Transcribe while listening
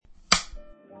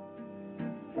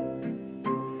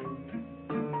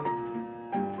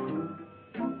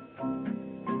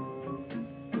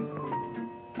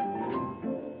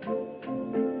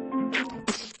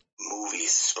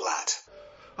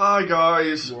Hi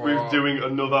guys, Wow. we're doing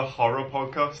another horror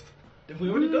podcast. Have we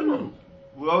already done one?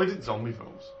 Well, we did zombie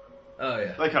films. Oh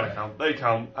yeah. They kind of count. They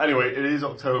count. Anyway, it is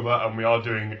October and we are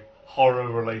doing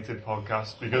horror-related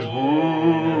podcasts because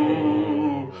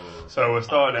woo! So we're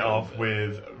starting it off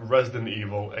with Resident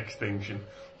Evil Extinction,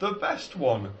 the best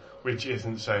one, which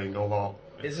isn't saying a lot.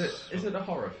 Is it a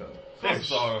horror film?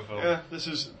 It's a horror film. Yeah, this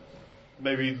is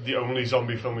maybe the only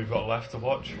zombie film we've got left to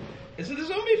watch. Is it a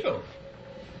zombie film?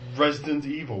 Resident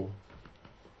Evil.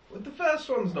 Well, the first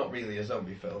one's not really a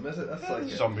zombie film, is it? That's like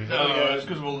Zombie No, film. yeah, it's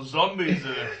because of all the zombies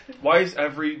in it. Why is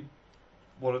every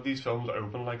one of these films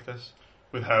open like this?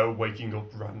 With her waking up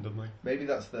randomly. Maybe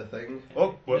that's the thing.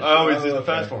 Oh, well, Yes. is this the Okay.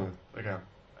 first one? Okay.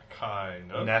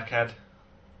 Kind of. Neckhead.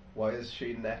 Why is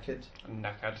she naked?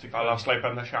 Neckhead. I'll sleep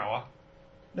in the shower.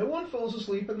 No one falls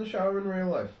asleep in the shower in real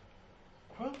life.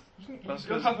 Well, That's you don't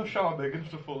good. have a shower big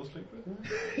enough to fall asleep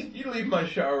with. You leave my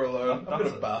shower alone. I've got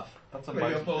That's a bath. That's a Maybe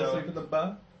I'll mighty fall shower. asleep in the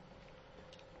bath.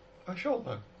 I shot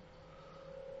though.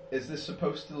 Is this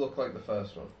supposed to look like the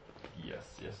first one? Yes,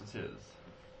 it is.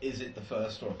 Is it the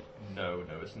first one? No,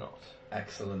 it's not.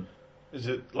 Excellent. Is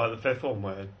it like the fifth one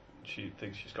where she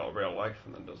thinks she's got a real life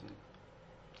and then doesn't?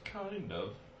 Kind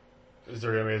of. Is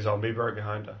there going to be a zombie right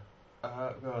behind her?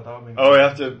 Well, that would mean. Oh, we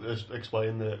have to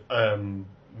explain that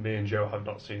me and Joe have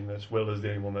not seen this. Will is the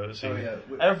only one that has seen Oh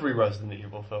yeah. every Resident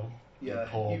Evil film. Yeah.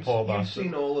 Poor You've bastard.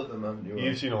 seen all of them, haven't you?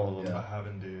 You've seen all of them. I have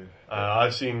indeed.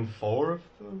 I've seen 4 of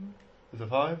them. Is there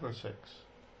 5 or 6?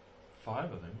 5, I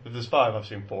think. If there's 5, I've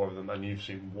seen 4 of them, and you've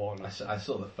seen 1. I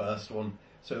saw the first one,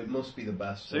 so it must be the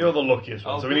best. So you're the luckiest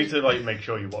one. Oh, So we need please. to make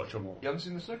sure you watch them all. You haven't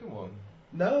seen the second one?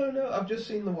 No, I've just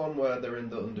seen the one where they're in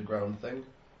the underground thing,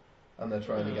 and they're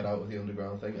trying to get out of the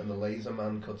underground thing, and the laser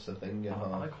man cuts the thing in I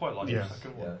half. quite like Yeah. the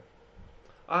second one. Yeah.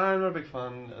 I'm not a big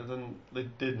fan, and then they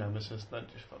did Nemesis, and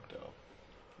that just fucked it up.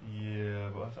 Yeah,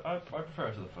 but I prefer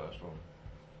it to the first one.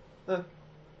 Fair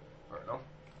enough.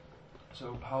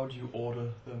 So, how do you order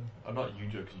them? Not you,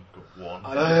 Joe, because you've got one.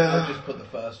 I just put the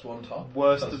first one top.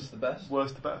 Worst That's to the best.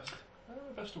 Worst to best.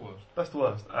 Best to worst. Best to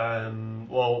worst.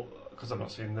 Well, because I've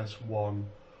not seen this one,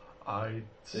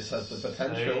 This has the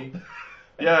potential.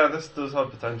 Yeah, this does have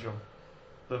potential.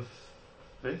 The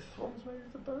 5th one's maybe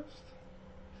the best?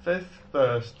 5th,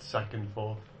 1st, 2nd,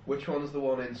 4th. Which one's the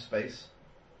one in space?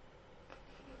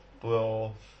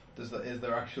 4th. Is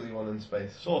there actually one in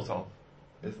space? Sort of.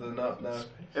 Is there not?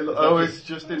 No. It's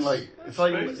just in like it's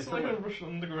like Space, it's like a Russian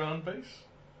underground base.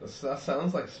 That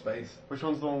sounds like space. which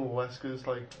one's the one where Wesker's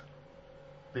like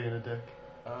being a dick?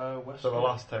 West. So the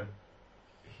last 2.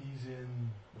 He's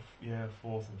in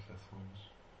fourth and fifth ones.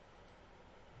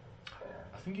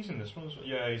 I think he's in this one as well.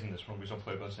 Yeah, he's in this one. He's not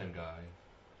played by the same guy.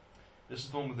 This is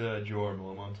the one with Jorah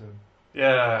Mormont in.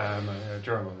 Yeah,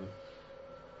 German.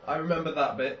 I remember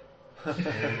that bit.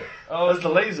 Oh, that's the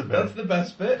laser bit. That's the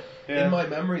best bit. Yeah. In my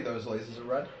memory, those lasers are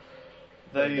red.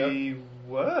 They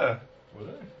were. Were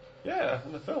they? Yeah,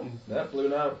 in the film. Yeah, blue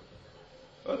now.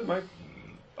 Oh, they might.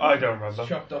 I don't remember.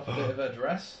 Chopped off a bit of her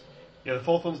dress. Yeah, the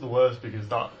 4th one's the worst because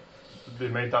they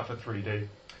made that for 3D.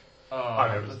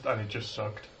 And it just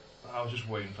sucked. I was just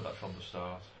waiting for that from the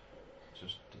start.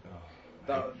 Just.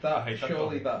 That I hate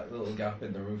surely film. that little gap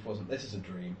in the roof wasn't. This is a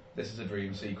dream. This is a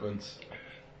dream sequence.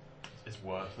 It's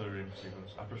worse than a dream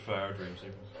sequence. I prefer a dream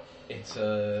sequence. It's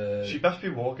a. She best be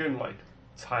walking like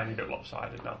tiny bit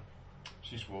lopsided now.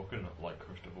 She's walking like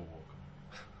Christopher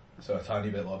Walken. So a tiny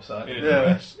bit lopsided. In a Yeah.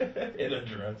 dress. In a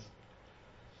dress.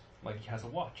 Like he has a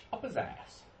watch up his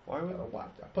ass. Why would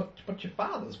I put your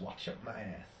father's watch up my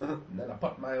ass, and then I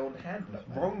put my own hand up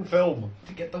my wrong ass film?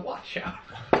 to get the watch out.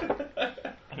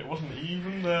 And it wasn't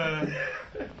even there.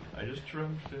 I just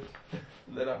dreamt it.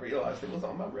 And then I realised it was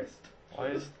on my wrist. Why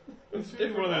is It's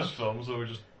one of those films where we're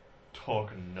just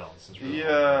talking nonsense. for a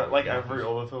yeah, while. like every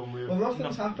other film we've Well,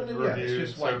 nothing's happening yet. It's reviewed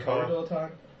just so white far. corridor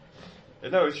time.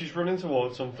 No, she's running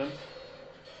towards something.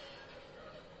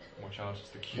 Watch out, it's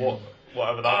the Cube.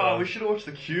 Whatever that Oh, was. we should watch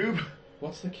the Cube.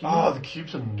 What's the key? Oh, the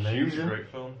Cube's Cube's a amazing. great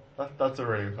film. That's a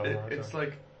really good film. It's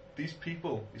like these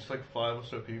people, these like 5 or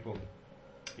so people,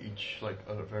 each like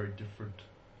are very different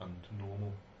and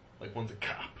normal. Like one's a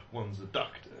cop, one's a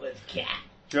doctor. What's cat?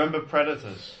 Do you remember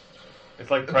Predators? It's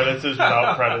like Predators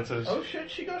without Predators. Oh shit,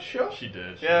 she got shot. She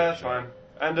did. she Yeah, did, that's she- fine.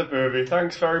 End of movie.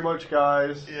 Thanks very much,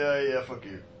 guys. Yeah, fuck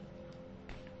you.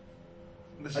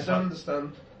 This I is don't how-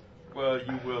 understand. Well,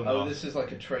 you will Oh, not. this is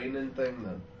like a training thing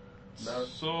then. No.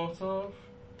 Sort of.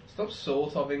 Stop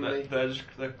sort ofing me.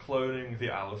 They're cloning the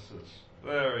Alices.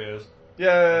 There he is.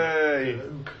 Yay!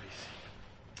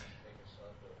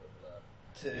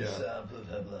 To Yeah. sample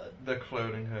her blood. They're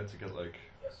cloning her to get like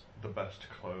the best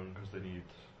clone because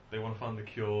they want to find the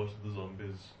cure to the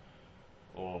zombies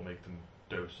or make them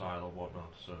docile or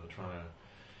whatnot. So they're trying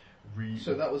to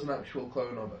So that was an actual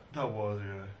clone of it? That was,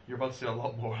 yeah. You're about to see a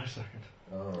lot more in a second.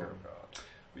 Oh.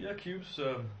 But yeah, cubes,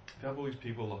 they have all these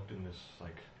people locked in this,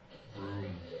 like, room.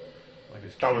 Like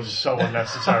this That cube. was so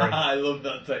unnecessary. I love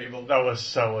that table. That was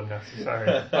so unnecessary.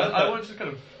 I want to just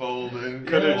kind of fold in.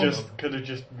 Could have Yeah.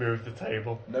 just moved the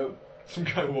table. No. Some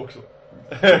guy walks up.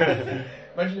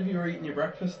 Imagine if you were eating your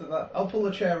breakfast at that. I'll pull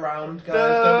the chair round,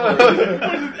 guys. Don't worry.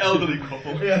 What is an elderly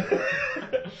couple? Yeah.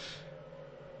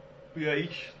 But yeah,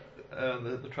 each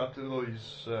they're trapped in all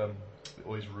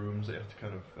these rooms. They have to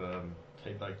kind of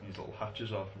take like these little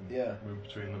hatches off and Yeah. move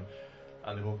between them,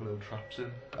 and they've all got little traps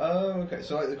in. Oh, okay.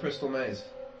 So like the Crystal Maze.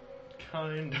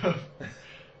 Kind of.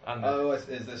 And Oh, is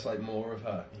this like more of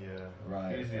her? yeah,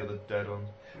 Right. Who's the other dead one?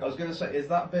 I was gonna say, is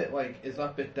that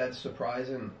bit dead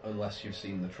surprising unless you've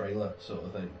seen the trailer, sort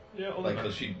of thing? Yeah, all Like, the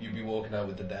because you'd be walking out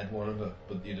with the dead one of her,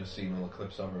 but you'd have seen all the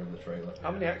clips of her in the trailer. How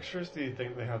many extras do you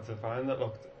think they had to find that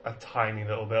looked a tiny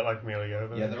little bit like Mila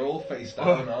Jovovich? Yeah, they're all face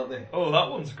down, aren't they? Oh, that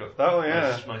one's got. That one, yeah.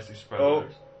 That's nicely spread Oh. out.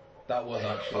 That was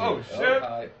actually. Oh, shit.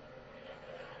 hi.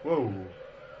 Whoa.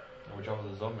 Which one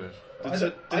of the zombies? Did I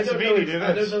don't Savini know. do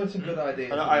I this? don't know. It's a good idea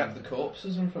to I- leave the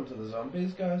corpses in front of the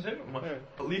zombies, guys. Yeah.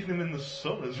 But leaving them in the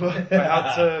sun as well. I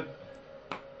had to.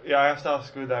 Yeah, I have to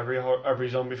ask with every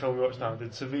zombie film we watch now.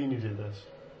 Did Savini do this?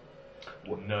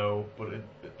 Well, no, but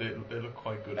they look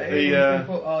quite good. Hey,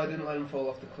 I didn't let him fall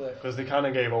off the cliff. Because they kind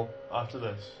of gave up after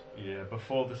this. Yeah,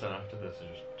 before this and after this,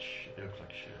 it looks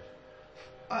like shit.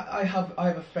 I have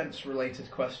a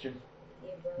fence-related question.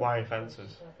 Why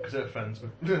fences? Because it offends me.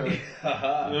 the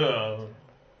Yeah.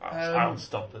 I'll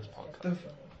stop this podcast.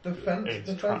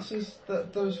 It's fences,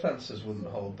 those fences wouldn't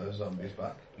hold those zombies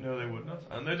back. No, they would not.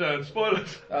 And they don't.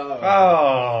 Spoilers.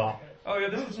 Oh. Oh, yeah,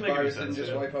 this doesn't make any Virus didn't sense.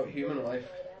 just Yeah. wipe out human life.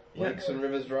 Yeah. Lakes and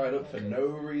rivers dried up for no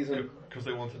reason. Because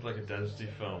they wanted like a deserty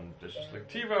film. It's just like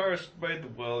T-Virus made the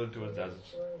world into a desert.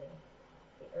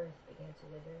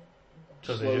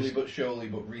 So they Slowly just but surely,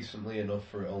 but recently enough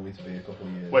for it only to be a couple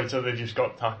of years. wait. So they just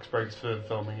got tax breaks for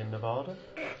filming in Nevada?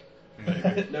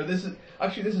 No, this is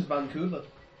Vancouver.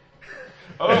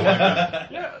 Oh my god.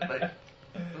 Yeah, I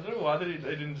don't know why they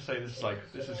didn't say this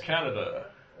is Canada.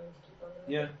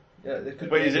 Yeah, it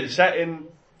could Wait, be. is it set in?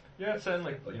 Yeah, it's in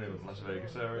like Las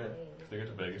Vegas area. They go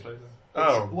to Vegas later.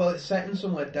 Oh, Well, it's set in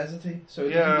somewhere deserty, so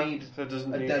it yeah. doesn't need So it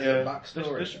doesn't a need. desert Yeah.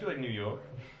 backstory. This should be like New York.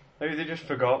 Maybe they just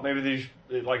forgot. Maybe they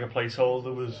just, like a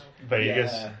placeholder was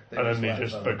Vegas, Yeah, they and then they left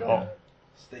just that, forgot.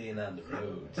 Staying on the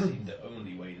road seemed the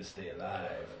only way to stay alive.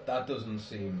 That doesn't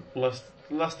seem Unless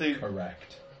they.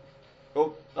 correct.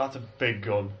 Oh, that's a big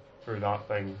gun through that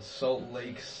thing. Salt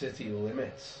Lake City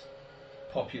limits.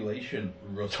 Population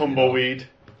rusted Tumbleweed.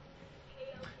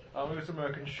 I'm going to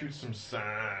America and shoot some sand.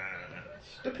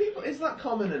 off. Do people? Is that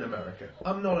common in America?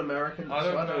 I'm not American, I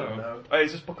so don't I don't know. know. Hey,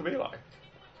 is this Book of Eli?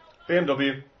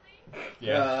 BMW.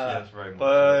 Yes, very much.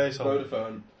 Play some.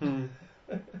 Vodafone. Hmm.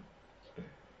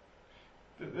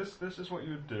 This is what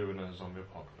you would do in a zombie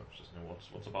apocalypse, isn't it?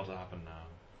 What's about to happen now?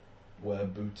 Wear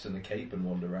boots and a cape and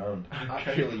wander around.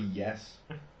 Actually, yes.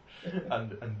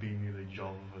 and be Mila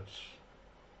Jovovich.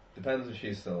 Depends if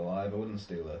she's still alive. I wouldn't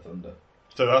steal her thunder.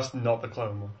 So that's not the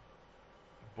clone one.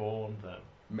 Born them.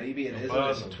 Maybe it is Burn a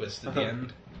little them. twist at the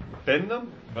end. Bin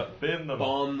them? But bin them.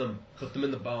 Barn them. Put them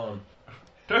in the barn.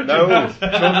 Don't No. do that.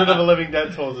 Children of the Living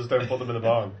Dead told us don't put them in the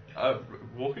barn.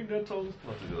 Walking Dead told us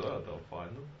not to do that. They'll find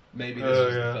them. Maybe this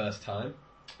was yeah. the first time.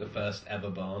 The first ever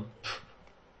barn.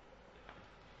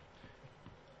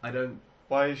 I don't...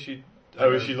 Why is she? I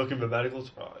Oh, is don't- she looking for medical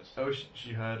supplies? Oh,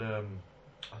 she had a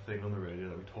thing on the radio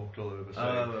that we talked all over saying,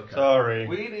 okay. Sorry.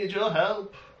 "We need your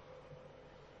help."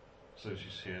 So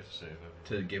she's here to save everyone.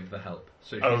 To give the help.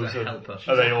 So she's Oh, a so helper.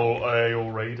 are they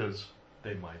all raiders?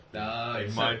 They might be. Ah, they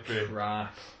it's might a be.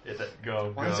 trap.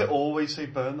 Go. Why does it always say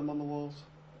burn them on the walls?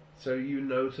 So you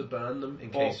know to burn them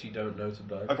in Well, case you don't know to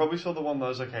burn I them. probably saw the one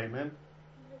as I came in.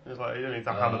 It was like, you don't need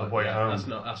to hammer the boy yeah, home.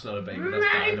 That's not a baby, that's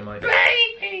dynamite.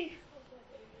 I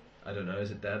don't know, is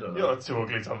it dead or not? You're too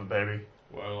ugly to have a baby.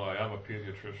 Well, I am a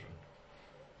pediatrician.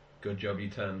 Good job you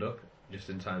turned up just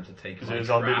in time to take Is my it a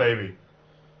zombie trap. baby?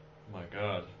 My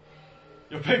God,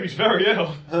 your baby's very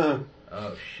ill.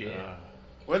 Oh shit.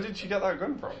 Where did she get that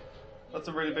gun from? That's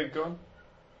a really big gun.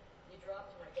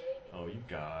 Oh, you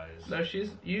guys. No,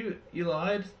 you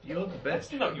lied. You're the That's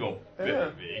best. not your Yeah.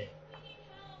 baby.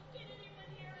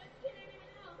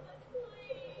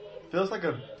 Feels like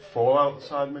a Fallout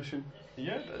side mission.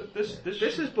 Yeah, this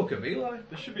This is Book of Eli.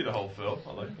 This should be the whole film.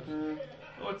 I like this.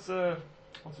 Oh, what's the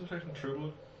place from True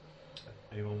Blood?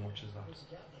 Anyone watches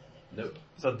that? Nope.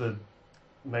 Is that the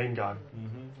main guy?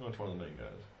 Mm-hmm. That's one of the main guys.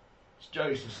 It's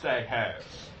Jason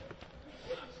Stackhouse.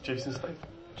 Jason Statham.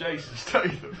 Jason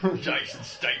Statham. Jason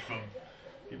Statham.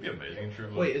 He'd be amazing in True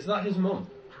Blood. Wait, is that his mum?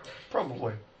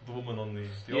 Probably. The woman on the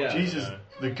Yeah. old- Jesus,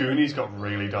 the Goonies got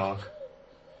really dark.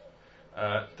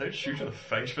 They'd shoot her in the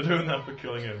face for doing that, for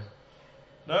killing him.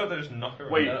 No, they just knock her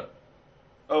Wait. out.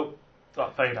 Oh,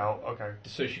 that fade out. Okay.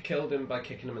 So she killed him by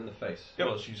kicking him in the face? Yeah,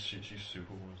 well, she's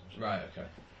Superwoman. Isn't she? Right, okay.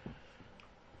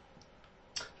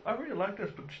 I really like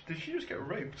this, but did she just get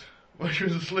raped while she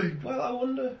was asleep? Well, I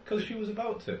wonder, because she was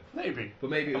about to. Maybe. But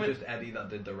maybe it was I mean- just Eddie that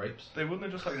did the rapes. They wouldn't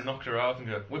have just like knocked her out and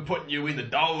go, "We're putting you in the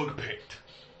dog pit."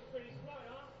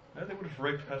 No, they would have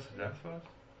raped her to death for that.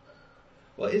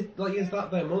 Well, is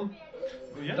that their mum?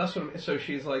 Well, yeah. That's what I mean. So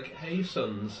she's like, hey,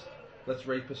 sons, let's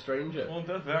rape a stranger. Well,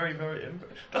 they're very, very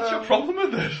inbred. That's your problem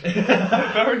with this.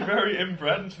 They're very, very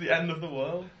inbred into the end of the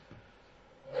world.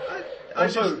 I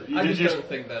Also, just, you I did just just- don't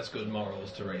think that's good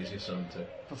morals to raise your son to.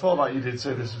 Before that, you did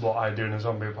say this is what I do in a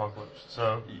zombie apocalypse.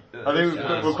 So I think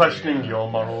Yeah, we're questioning your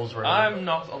morals, really. I'm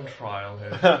not on trial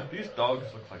here. These dogs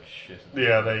look like shit.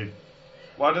 Yeah, they.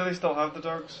 Why do they still have the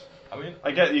dogs? I mean,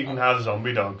 I get that you can have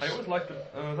zombie dogs, I always liked the.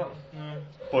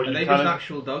 but Are you they kind just of.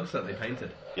 actual dogs that they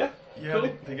painted? Yeah. Yeah,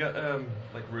 Cool. they get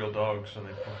like real dogs and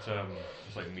they put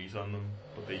just like meat on them,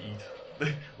 but they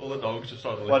eat. All the dogs just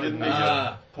start. Why didn't they just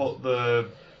Ah. put the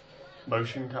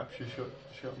motion capture shot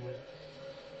on them?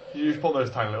 You just put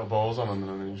those tiny little balls on them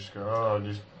and then you just go, oh, and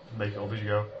just make it up as you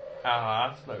go. Ah,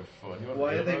 that's no fun. You want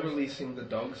Why real are they dogs? releasing the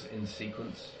dogs in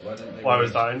sequence? Why didn't they? Why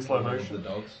was release that in slow all of motion? The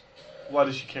dogs. Why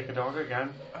did she kick a dog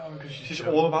again? Oh, because She's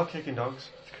young. all about kicking dogs.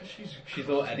 Because she's. She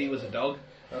thought Eddie was a dog.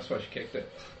 That's why she kicked it.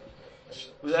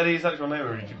 Was Eddie his actual name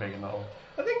or did you make it that up?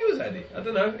 I think it was Eddie. I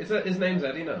don't know. His name's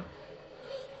Eddie now.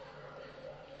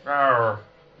 Rawr,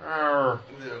 rawr.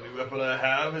 The only weapon I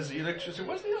have is the electricity.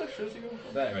 Where's the electricity going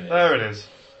from? There it is. There it is.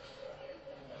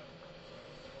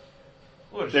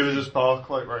 Oh, There was a spark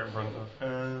like right in front of.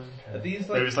 Are these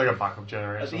Maybe like? it's like a backup Are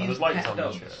generator. So these there's lights pet on the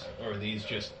dogs, shit. or are these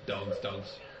just dogs?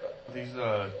 Dogs. These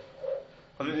I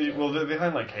think well, they're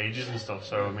behind like cages and stuff.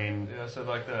 So I mean, yeah, so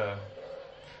like the.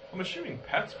 I'm assuming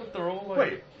pets, but they're all like.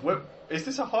 wait, what? Is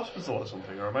this a hospital or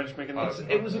something, or am I just making that?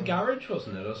 It was a garage,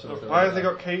 wasn't it, or something? Why like have they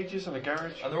that? got cages and a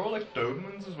garage? And they're all like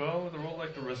Dobermans as well. They're all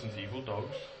like the Resident Evil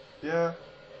dogs. Yeah,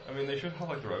 I mean, they should have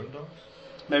like their own dogs.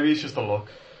 maybe it's just a look.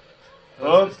 No,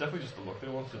 Oh. It's definitely just the look they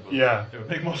wanted. But Yeah. it would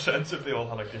make more sense if they all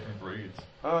had like different breeds.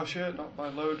 Oh shit! Not my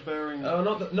load bearing. Oh,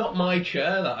 not my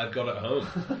chair that I've got at home.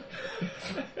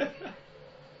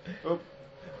 Oh,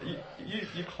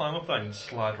 You climb up that and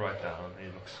slide right down, and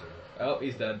you look silly. Oh,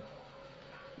 he's dead.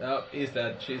 No, he's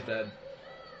dead. She's dead.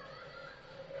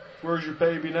 where's your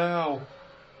baby now?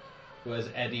 Where's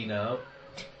Eddie now?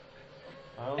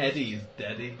 Oh, Eddie's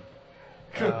deady.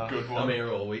 Good one. I'm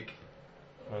here all week.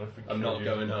 Well, if we I'm kill not you-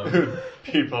 going home.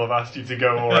 People have asked you to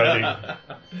go already.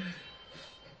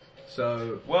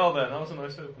 So, Well then, that was a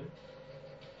nice opening.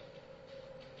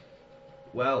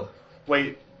 well,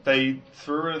 Wait, they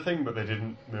threw her a thing, but they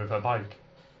didn't move her bike.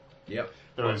 yep.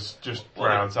 It was just well,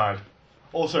 right outside.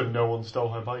 Also, no one stole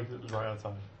her bike. It was right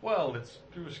outside. Well,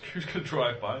 who's going to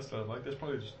drive by, so like, there's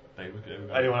probably just they were going.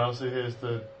 Anyone else who hears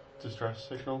the distress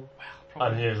signal and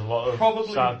Probably hears a lot of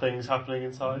Probably sad things happening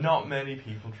inside? not many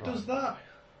people drive.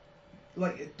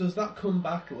 Does that come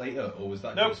back later, or was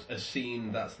that Nope. just a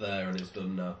scene that's there and it's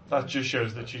done now? That just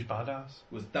shows that she's badass.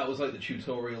 That was like the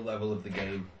tutorial level of the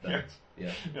game? Then? Yes.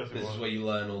 Yeah. Yes, it This was. is where you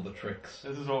learn all the tricks.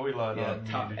 This is what we learned. Yeah, on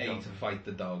tap Media A to Johnson. fight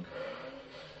the dog.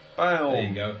 Bam. There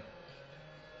you go.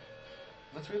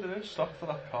 Let's really do. Stop for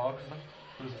that car. Cause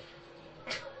what is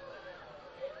it?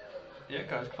 Yeah,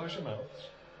 guys, close your mouths.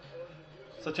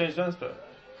 So change dance bit.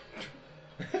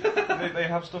 they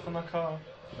have stuff in that car.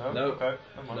 No. No. Okay.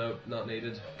 Never mind. No, not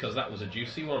needed. Because that was a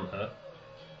juicy one, huh?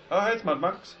 Oh, hey, it's Mad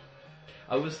Max.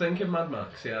 I was thinking Mad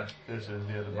Max, yeah. This is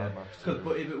the other Mad Max. 'Cause-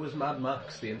 but if it was Mad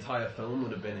Max, the entire film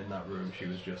would have been in that room she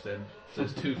was just in. So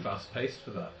it's too fast paced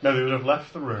for that. No, they would have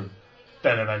left the room,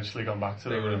 then eventually gone back to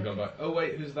They the would have room. gone back. Oh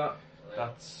wait, who's that?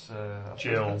 That's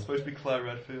Jill. That's supposed to be Claire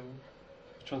Redfield.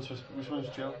 Which one's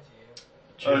Jill?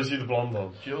 Oh, is he the blonde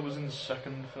one? Jill was in the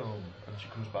second film, and she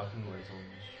comes back in the later ones.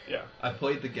 Yeah. I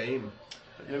played the game.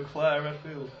 You know Claire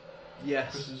Redfield,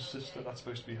 Yes. Chris's sister. That's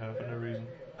supposed to be her for no reason.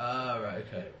 Ah, right,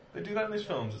 okay. They do that in these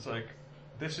films. It's like,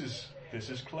 this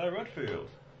is Claire Redfield.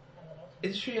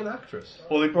 Is she an actress?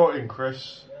 Well, they brought in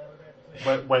Chris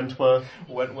Wentworth.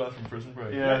 Wentworth from Prison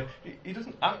Break. Yeah. He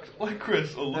doesn't act like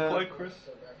Chris or look Yeah. like Chris.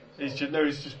 He's just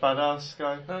badass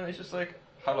guy No, he's just like,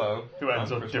 hello. who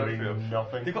ends I'm up Chris doing Redfield.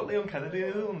 nothing. They've got Leon Kennedy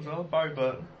in them as well, Barry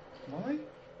Burton. Why?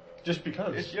 Just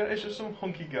because. It's just some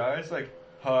hunky guy. It's like,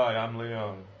 hi, I'm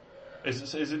Leon.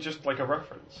 Is it just like a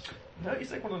reference? No,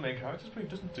 he's like one of the main characters, but he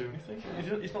doesn't do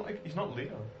anything. He's not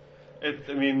Leo.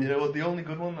 I mean, The only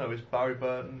good one though is Barry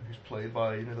Burton, who's played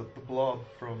by the Blob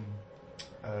from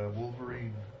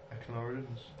Wolverine: X Men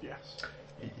Origins. yes.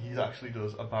 He actually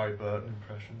does a Barry Burton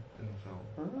impression in the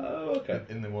film. Oh, okay.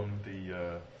 In the one with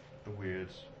the weird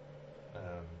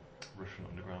Russian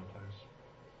underground place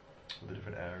with the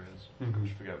different areas. Mhm. I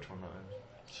just forget which one that is.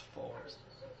 It's 4.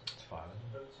 It's 5.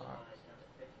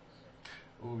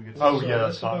 Oh, we get to So Oh yeah,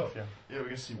 that's that's 5. about- Yeah. yeah, we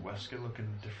get to see Wesker looking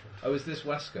different. Oh, is this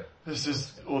Wesker? This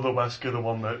is other Wesker, the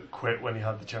one that quit when he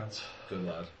had the chance. Good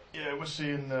lad. Yeah, we're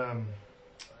seeing like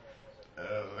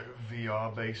a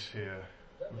VR base here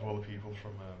with all the people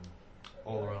from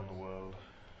all around the world.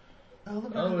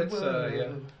 Oh, it's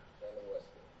yeah.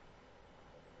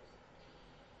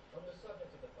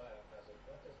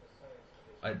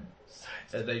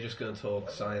 Are they just going to talk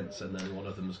science and then one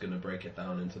of them's going to break it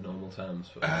down into normal terms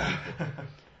for people?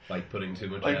 Like putting too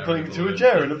much air Like putting in a too much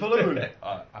balloon? air in a balloon.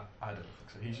 I don't think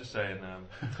so. He's just saying,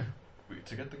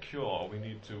 to get the cure, we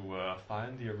need to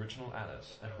find the original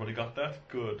Alice. Everybody got that?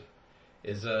 Good.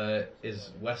 Is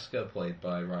Wesker played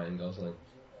by Ryan Gosling?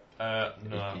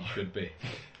 No. He should be.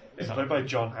 It's played by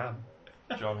John Hamm.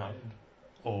 John Hammond.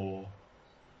 Or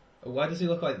Why does he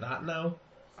look like that now?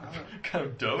 Kind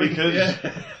of dumb. because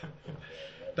Yeah.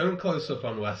 Don't close up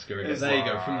on Wesker again. It's There you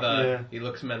go. like- From there, Yeah. he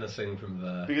looks menacing. From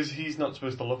there. because he's not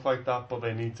supposed to look like that, but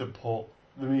they need to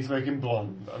make him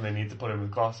blonde, and they need to put him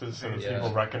with glasses so that Yeah.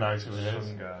 people recognise who it is.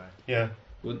 Some guy. Yeah.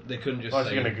 Well, they couldn't just I'm say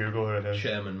actually going to Google who it is.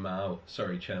 Chairman Mao.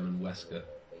 Sorry, Chairman Wesker.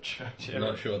 I'm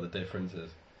not sure what the difference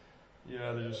is.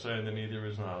 Yeah, they're just saying they need the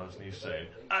original Alice, and he's saying,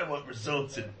 I want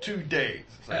results in 2 days.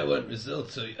 It's like, I want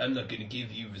results, so I'm not going to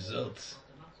give you results.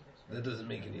 That doesn't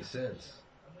make any sense.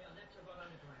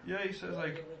 yeah, he says,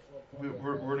 like,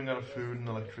 we're running out of food and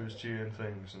electricity and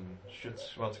things, and shit's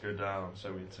about to go down,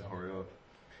 so we need to hurry up.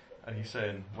 And he's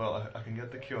saying, well, I can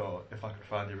get the cure if I can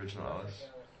find the original Alice.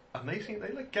 And they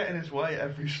like get in his way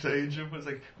every stage of it. It's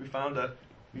like, we found her,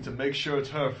 we need to make sure it's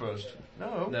her first.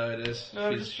 No. No, it is.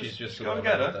 No, she's just go and the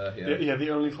get one her. out there, Yeah, the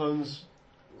only clones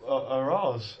are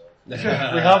ours. We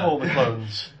yeah. have all the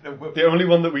clones. No, The only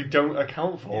one that we don't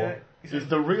account for Yeah, he is said-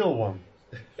 the real one.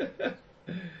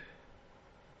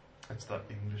 It's that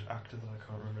English actor that I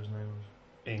can't remember his name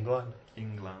of. England.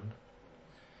 England.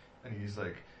 And he's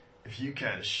like, if you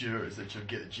can't assure us that you'll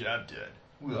get the job done,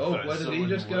 we'll Oh, find where did he someone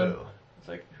just who go? will." It's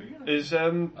like, who are you gonna... Is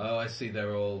Oh, I see.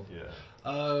 They're all. Yeah.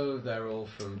 Oh, they're all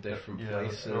from different Yeah,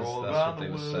 places. they're all That's around what they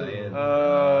the were world. saying.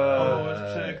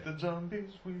 Oh, take the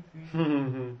zombies with you. I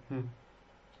Hmm. don't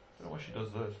know why she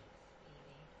does this.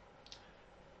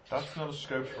 That's not a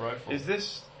scoped rifle. Is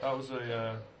this That was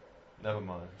a, never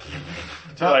mind.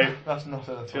 too late? That's not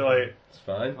a... Too late. It's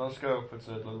fine. Not a scope, it's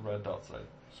a little red dot sign.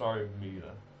 Sorry,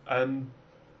 Mila.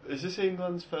 Is this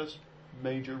England's first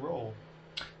major role?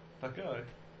 That guy.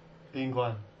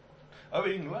 England. Oh,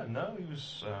 England, no, he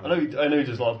was... I know he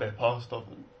does a lot of bit part stuff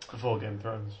before Game of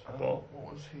Thrones. But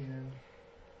what was he in?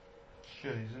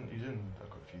 Shit, he's in a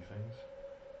good few things.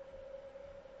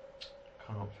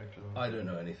 Can't picture them. I don't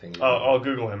know anything. I'll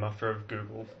Google him after I've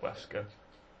Googled Wesker.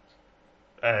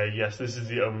 Yes, this is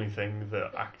the only thing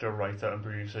that actor, writer, and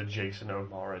producer Jason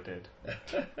O'Mara did.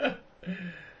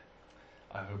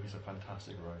 I hope he's a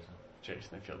fantastic writer.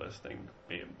 Jason, if you're listening,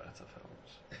 be in better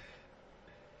films.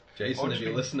 Jason, Or if just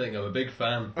you're be- listening, I'm a big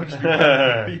fan.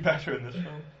 Be better in this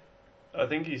film. I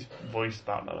think he's voiced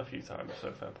Batman a few times,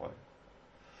 so fair play.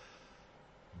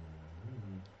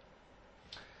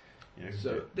 Yeah,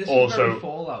 So this is Also- very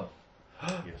Fallout.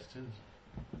 yes, it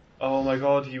is. Oh my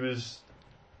god, he was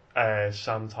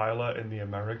Sam Tyler in The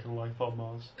American Life on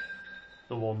Mars.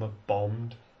 The one that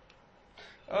bombed.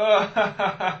 Oh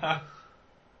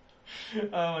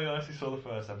my god, I actually saw the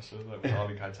first episode like, with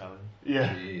Harvey Keitel.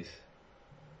 Yeah. Jeez.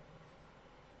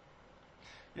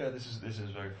 Yeah, this is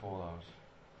very Fallout.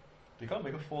 They can't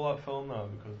make a Fallout film now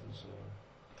because there's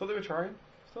Thought they were trying.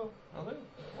 Still. are they?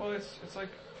 Well, it's like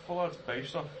Fallout's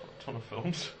based off a ton of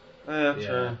films. Yeah, Yeah.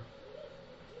 true.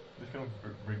 They're going to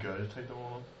regurgitate them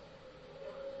all up.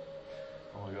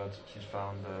 Oh my god, she's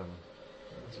found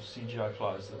lots of CGI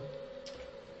flies there.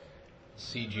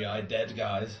 CGI dead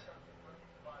guys.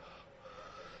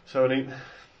 So, I'm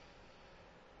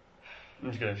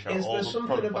just going to shout Is all there the something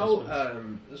product about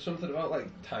placements. there's something about like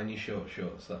tiny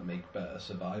shorts that make better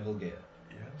survival gear?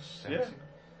 Yeah, sexy. Yeah.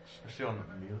 Especially on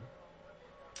Mila.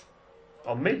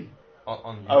 On me?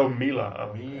 On you. Oh, Mila.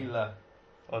 Oh. Mila.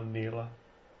 On Neela.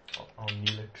 On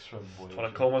Neelix from That's what I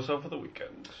Voyager. call myself for the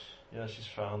weekend. Yeah, she's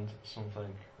found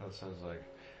something that says like,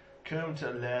 come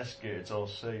to Alaska, it's all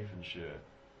safe and shit.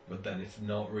 But then it's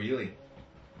not really.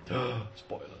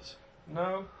 Spoilers.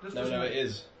 No, this No, doesn't- it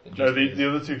is. It No, just the, is. the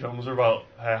other two films are about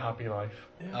Her Happy Life.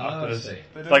 Yeah. Ah, I There's- see. They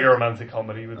It's don't- like a romantic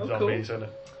comedy with Oh, zombies in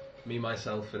it. Me,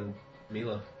 myself, and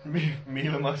Mila. me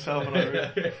and myself and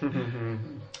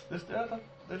Irene.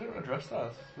 They don't address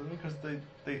that because they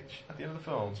at the end of the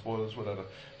film, spoilers, whatever.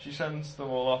 She sends them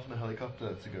all off in a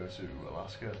helicopter to go to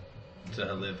Alaska.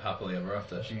 To live happily ever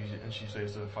after. She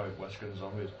stays to fight Wesker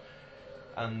zombies.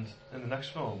 And in the next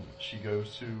film, she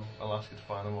goes to Alaska to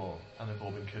find them all, and they've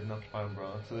all been kidnapped by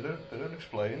Umbrella. So they don't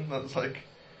explain that it's like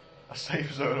a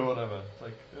safe zone or whatever. It's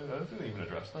like I don't think they even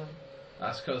address that.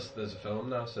 That's because there's a film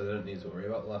now, so they don't need to worry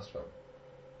about the last film.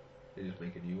 They just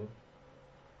make a new one.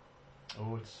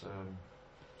 Oh, it's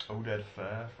Oded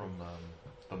Fair from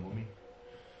The Mummy.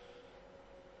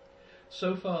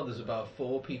 So far, there's about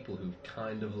 4 people who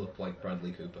kind of look like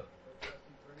Bradley Cooper.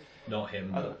 Not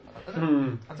him, I but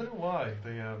don't know why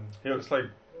they He looks like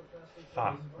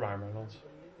fat Ryan Reynolds.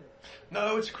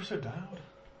 No, it's Chris O'Dowd.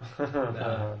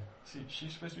 Nah. See,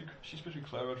 she's supposed to be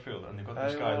Claire Redfield, and they've got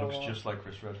this guy who looks just like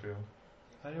Chris Redfield.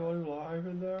 Anyone alive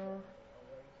in there?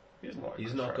 He's not.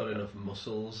 he's not got enough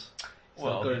muscles. He's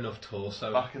Well, not got enough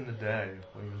torso. Back in the day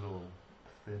when he was all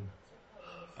thin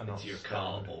and not It's your stout.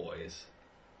 car, boys.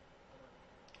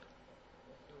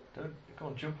 Don't go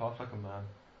on, jump off like a man.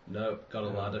 No, got a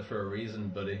Yeah. ladder for a reason,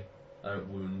 buddy. I don't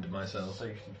wound myself.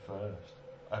 Safety first.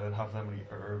 I don't have that many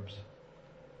herbs.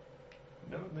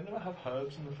 No, they never have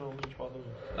herbs in the films, which bother me.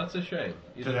 That's a shame.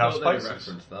 You'd Do they have have thought they'd spices?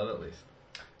 reference that at least.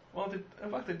 Well,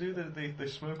 in fact, they do. They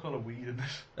smoke all the weed in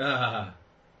this. Ah,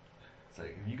 It's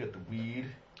like, have you got the weed?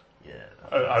 Yeah.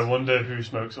 I wonder who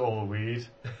smokes all the weed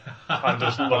and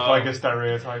doesn't look like a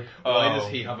stereotype. why Oh. does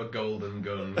he have a golden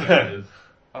gun? with his-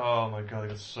 Oh my god, they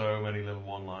got so many little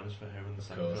one-liners for him in the Of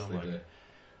second course film. they Like, do.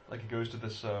 like he goes to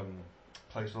this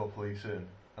place with all the police in,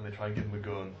 and they try and give him a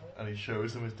gun, and he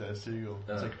shows them his dead seagull.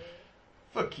 It's Ah. like,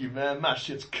 fuck you, man, my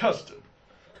shit's custom.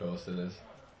 Of course it is.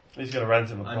 He's gonna rent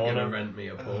him a I'm porno. gonna rent me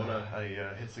a porno. And he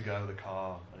hits the guy with a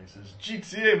car, and he says,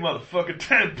 GTA, motherfucker,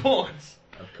 10 points!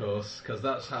 Of course, because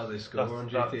that's how they score on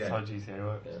That's GTA. how GTA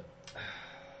works. Yeah.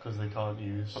 Because they can't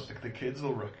use. But the kids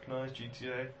will recognise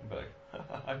GTA and be like,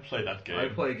 I played that game. I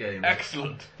play games.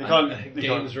 Excellent! They can't. And, They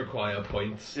games can't. require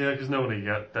points. Yeah, because nobody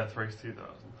get Death Race 2000.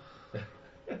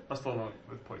 That's still not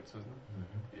with points, isn't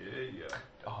it? Yeah.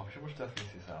 Oh, we should watch Death Race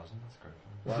 2000, that's great.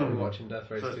 Why are we watching Death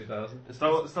Race So- 2000? Is that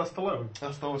Stallone?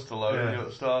 That's Thomas Stallone, Yeah. you know, at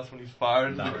the start when he's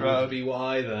firing into the That crowd. would be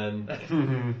why then.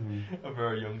 A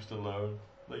very young Stallone.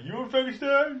 Like, you a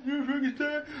Frankenstein? You a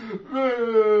Frankenstein?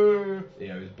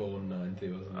 Yeah, he was born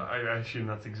 90, wasn't he? I assume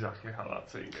that's exactly how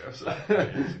that scene goes. That's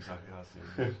exactly how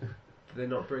it is. Did they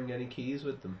not bring any keys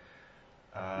with them?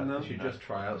 No. They should just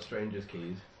try out strangers'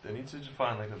 keys. They need to just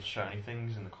find like little shiny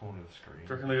things in the corner of the Do screen.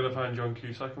 you reckon they're gonna find John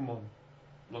Cusack in one?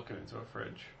 Looking into a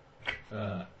fridge.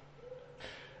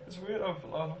 It's weird, I've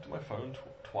looked at my phone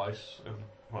twice,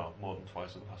 well, more than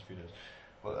twice in the past few days.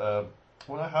 But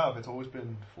when I have, it's always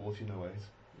been 14:08.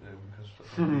 Because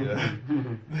the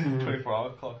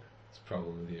 24-hour clock. It's a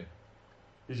problem with you.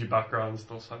 Is your background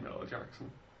still Samuel L.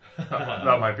 Jackson?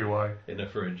 That might be why. In a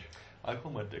fridge. I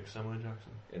call my dick Samuel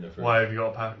Jackson. In a fridge. Why have you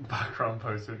got a background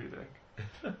poster of your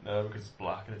dick? No, because it's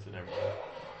black and it's in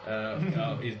everything.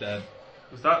 Oh, he's dead.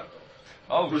 Was that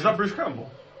Oh, that Bruce Campbell?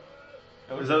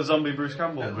 Is that zombie Bruce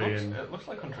Campbell it looks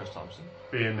like Huntress Thompson.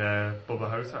 being Bubba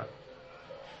Hotep?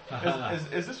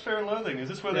 Is this Fear and Loathing? Is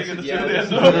this where they get the two yeah, at the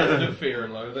this end? is the Fear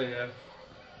and Loathing, yeah.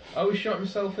 Oh, he shot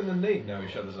himself in the knee. No,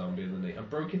 he shot the zombie in the knee and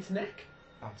broke its neck.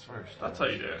 That's very strange. That's how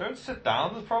you do it. Don't sit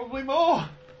down, there's probably more.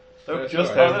 Nope, It's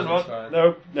just alright, him. one. it's fine.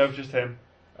 Nope, just him.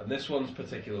 And this one's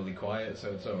particularly quiet, so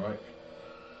it's alright.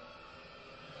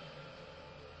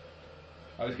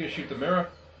 I was going to shoot the mirror.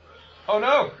 Oh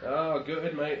no! Oh,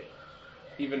 good, mate.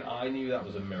 Even I knew that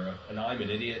was a mirror, and I'm an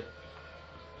idiot.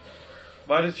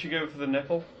 Why did she go for the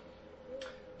nipple?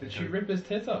 Did she rip his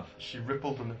tit off? She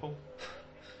rippled the nipple.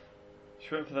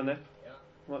 She went for the nip.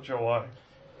 I'm not sure why.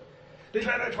 Titty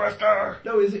twister!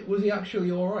 No, was he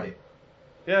actually alright?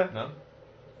 Yeah. No?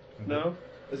 No.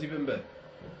 Has he been bit?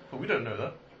 But we don't know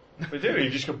that. We do. He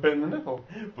just got bit in the nipple.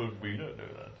 But we don't know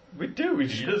that. We do. We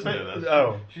just She got doesn't bit. know that.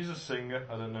 Oh. She's a singer,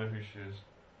 I don't know who she is.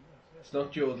 It's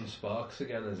not Jordan Sparks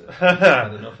again, is it?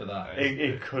 Had enough of that.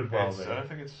 It could well I don't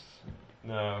think it's...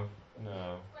 No.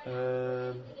 be.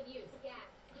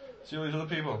 See all these other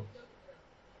people?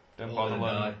 Don't All bother gonna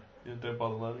learning. die. Yeah, don't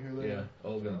bother learning who they Yeah, are.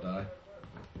 all gonna die.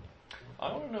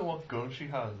 I want to know what gun she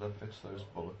has that fits those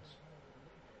bullets.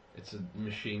 It's a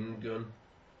machine gun.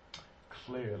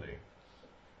 Clearly.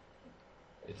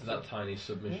 It's that tiny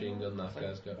submachine gun that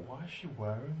guy's got. Why is she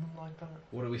wearing them like that?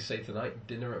 What do we say tonight?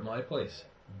 Dinner at my place.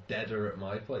 Deader at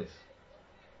my place.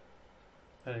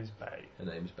 Her name's Betty. Her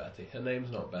name's Betty. Her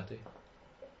name's not Betty.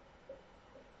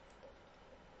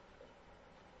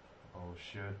 Oh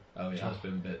shit. Oh, he has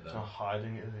been bit He's though. not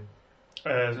hiding it, is he?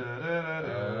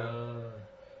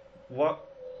 What?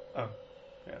 Oh,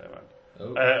 yeah, never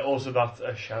mind. Oh, Also, that's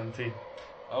Ashanti.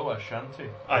 Oh, Ashanti.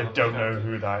 I love don't know Ashanti.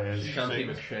 who that is. Shanty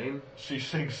sings- McShane. She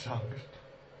sings songs.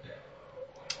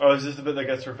 Oh, is this the bit that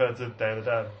gets referred to Day of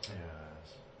the Dead?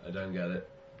 Yes. I don't get it.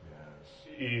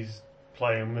 Yes. He's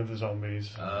playing with the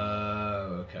zombies.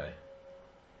 Oh, okay.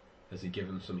 Has he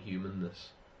given some humanness?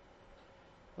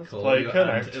 Let's Call play your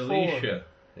Connect Aunt 4. Alicia.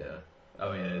 Yeah.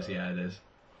 Oh, yeah, it is. Yeah, it is.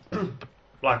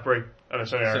 BlackBerry and a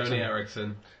Sony Ericsson. Sony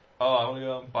Ericsson. Oh, I want to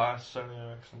go out and buy a Sony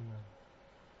Ericsson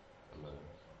now.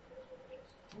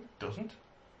 It doesn't.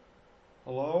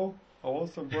 Hello? I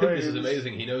want some brains. This is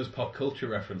amazing. He knows pop culture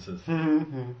references.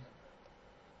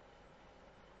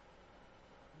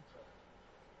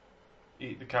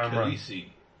 Eat the camera. Khaleesi,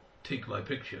 take my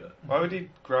picture. Why would he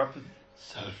grab the...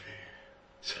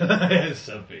 Selfie.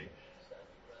 Sophie.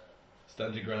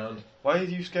 Stand your ground. Why are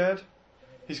you scared?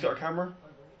 He's got a camera.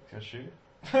 Can I shoot?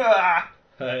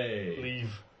 Hey.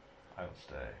 Leave. I'll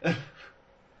stay.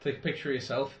 Take a picture of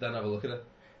yourself, then have a look at it.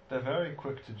 They're very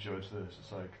quick to judge this.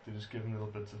 It's like they just give them little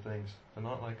bits of things. They're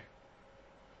not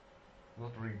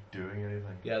really doing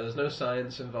anything. Yeah, there's no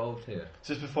science involved here. Is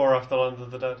this before or after Land of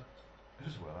the Dead? It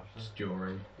is well after. It's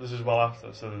during. This is well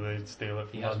after, so they'd steal it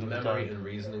from He has Land of the memory Dead. and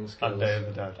reasoning skills. And Day of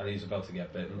the Dead. And he's about to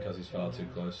get bitten because he's far too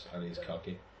close and he's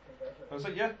cocky. I was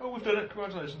like, yeah, oh, we've done it.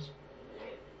 Congratulations.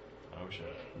 Oh shit.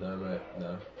 No, mate,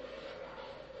 no.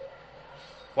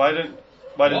 Why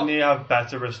didn't he have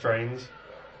better restraints?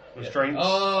 Restraints?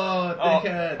 Oh,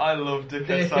 dickhead! Oh, I love dickhead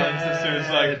Dickhead. scientists who it's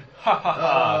like, ha ha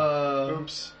ha.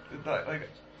 Oops. Like,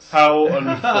 How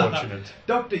unfortunate.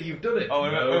 Doctor, you've done it! oh, wait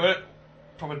a minute, No. wait a minute.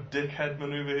 Proper dickhead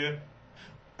maneuver here.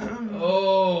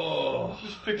 Oh!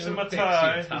 Just fixing my Fix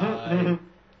tie. your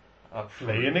tie.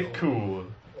 Playing it cool.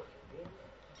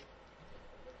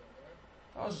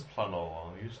 I was just planning all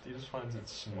along. He just finds it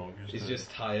smug. He's to just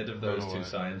tired of those run two away.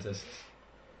 scientists.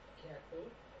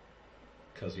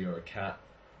 Because you're a cat.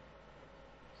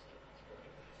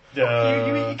 You eat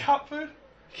your cat food?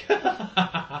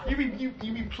 you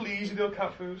mean please with your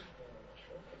cat food?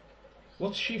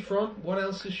 What's she from? What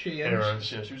else is she in?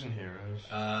 Heroes. Yeah, she was in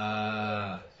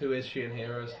Heroes. Who is she in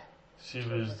Heroes? She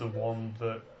was the one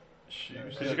that... She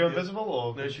was Did she go invisible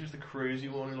or... No, she was the crazy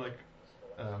one who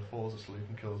falls asleep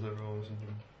and kills everyone or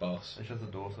something. Boss. And she has the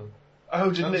daughter. Oh,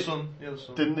 And didn't the they... son. Yeah, the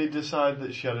son. Didn't they decide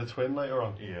that she had a twin later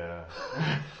on? Yeah.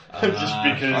 Just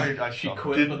because... I She stopped.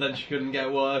 quit, but then she couldn't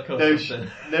get work or No, something.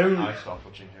 no, I stopped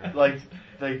watching Heroes. like,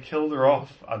 they killed her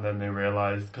off and then they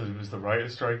realised, because it was the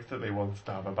writer's strike, that they wanted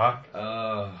to have her back.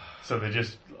 So they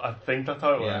just... I think that's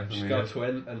how it Yeah, works. she's got a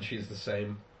twin and she's the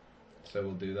same. So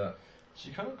we'll do that. She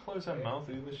can't close her mouth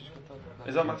either. She's got that.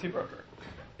 Is that Matthew Broderick?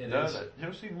 It No, is. you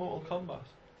ever seen Mortal Kombat?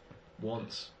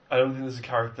 Once. I don't think there's a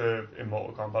character in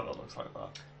Mortal Kombat that looks like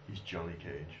that. He's Johnny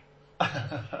Cage.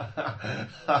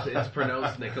 It's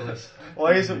pronounced Nicholas.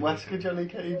 Why isn't Wesker Johnny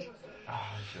Cage? Ah,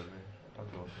 he should be.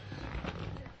 I'd go for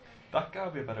him. That guy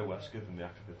would be a better Wesker than the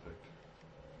actor they picked.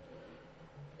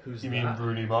 Who's You that? mean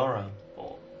Rooney Mara?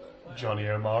 Or Johnny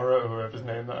O'Mara, or whoever's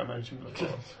name that I mentioned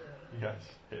before? Yes,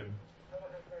 him.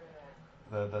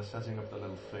 They're setting up the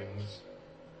little things.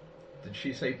 Did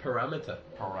she say parameter?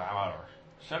 Parameter.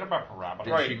 Set up a parameter.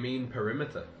 Did Right. she mean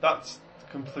perimeter? That's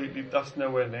completely... That's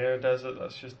nowhere near a desert,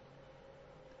 that's just...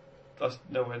 That's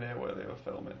nowhere near where they were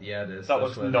filming. Yeah, it is. That That's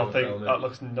looks where they were nothing. filming. That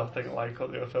looks nothing like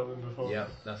what they were filming before. Yeah,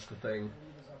 that's the thing.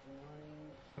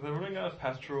 They're running out of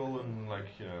petrol and,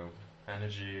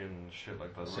 energy and shit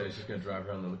like that. So he's just going to drive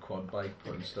around on the quad bike,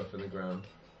 putting stuff in the ground.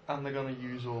 And they're gonna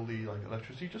use all the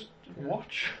electricity. Just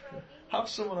watch. Have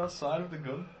someone outside of the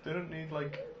gun. They don't need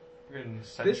fucking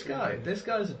sentries. This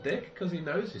guy's a dick because he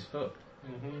knows he's fucked.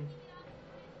 Mhm.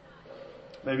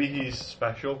 Maybe he's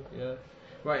special. Yeah.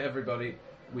 Right, everybody.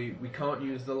 We can't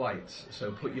use the lights,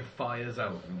 so put your fires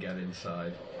out and get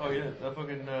inside. Oh yeah, that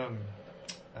fucking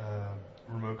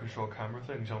remote control camera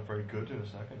things aren't very good in a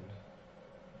second.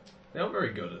 They aren't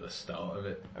very good at the start of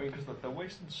it. I mean, because they're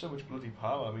wasting so much bloody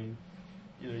power. I mean,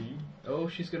 you. Oh,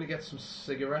 she's going to get some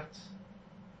cigarettes.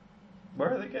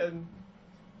 Where are they getting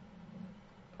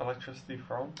electricity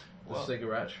from? The Well-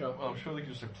 cigarette shop. Well, I'm sure they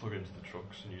can just plug it into the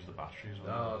trucks and use the batteries. or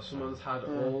Oh, whatever. someone's had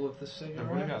Hmm. all of the They're cigarettes.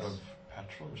 running out of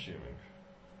petrol, I'm assuming.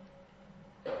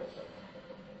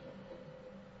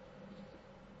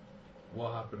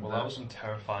 What happened Well, there? that was some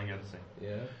terrifying editing.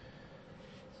 Yeah.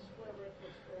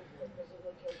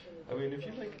 I mean, if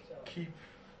you keep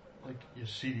your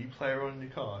CD player on in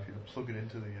your car, if you plug it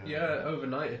into the Yeah,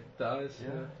 overnight it dies. yeah,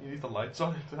 you leave the lights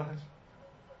on, it dies.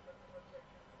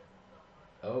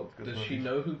 Oh, Good does movie. she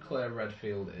know who Claire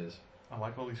Redfield is? I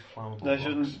like all these flammable No, rocks. she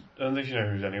doesn't. I don't think she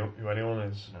knows who anyone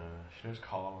is. No, she knows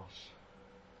cars.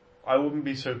 I wouldn't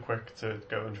be so quick to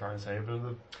go and try and save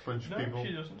another bunch No, of people.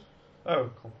 she doesn't. Oh,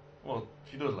 cool. Well,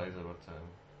 she does later, but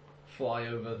Fly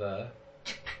over there.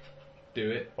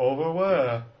 Do it. Over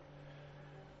where?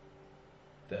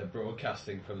 They're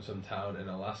broadcasting from some town in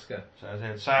Alaska. says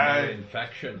No inside.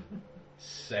 infection.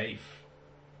 Safe.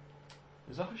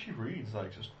 Is that how she reads?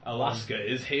 Like just Alaska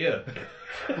is here.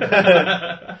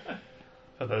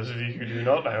 For those of you who do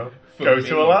not know, For go me-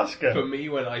 to Alaska. For me,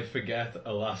 when I forget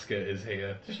Alaska is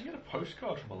here. Did she get a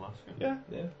postcard from Alaska? Yeah.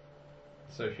 Yeah.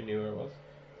 So she knew where it was.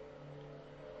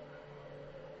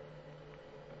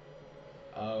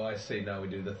 Oh, I see. Now we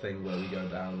do the thing where we go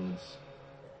downwards.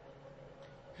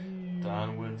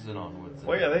 Downwards and onwards.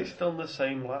 Wait, are they still in the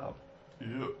same lab?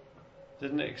 Yeah.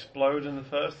 Didn't it explode in the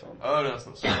first one? Oh, no, that's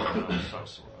not someone else.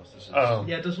 That's someone else. This is... Oh.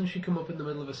 Yeah, doesn't she come up in the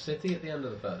middle of a city at the end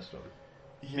of the first one?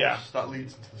 Yes, Yeah. that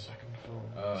leads into the second film.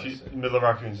 Oh, I She's see. middle of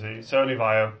Raccoon City. Sony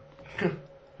Vio.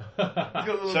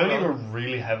 Sony Sony were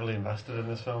really heavily invested in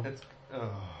this film. It's,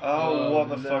 Oh, what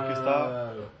the fuck is that?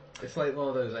 no. It's like one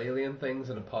of those alien things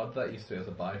in a pod that you used to be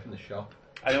able to buy from the shop.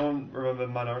 Anyone remember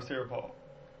Minority Report?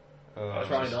 uh,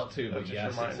 Try just- not to, that but just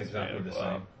yes, reminds it's me exactly of, the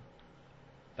same.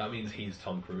 That means he's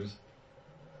Tom Cruise.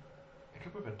 It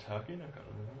could be a turkey neck, I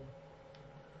don't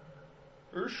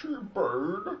know. Is she a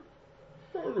bird?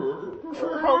 in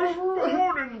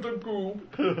the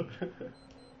goop.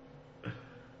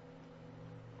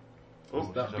 Was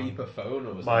Oh, that she's beep a phone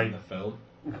or was My- that in the film?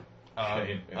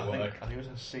 Shame, it I worked. think it was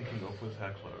her syncing up with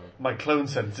her clothes. My clone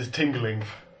sense is tingling.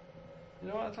 You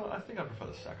know what? I think I prefer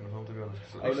the second film, to be honest.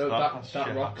 'cause at Oh least no, has that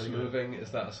shit rock's happening in it. moving.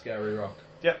 Is that a scary rock?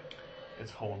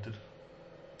 It's haunted.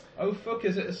 Oh fuck,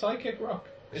 is it a psychic rock?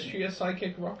 Is she a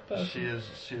psychic rock person? She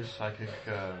is psychic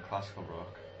classical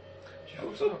rock. She Oh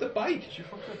fucks fuck, the bike! She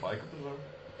fucked her bike up as well.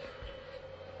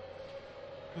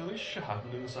 At least shit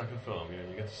happened in the second film, you know,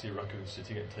 you get to see Raccoon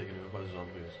City getting taken over by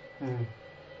zombies. Mm.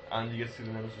 And you get to see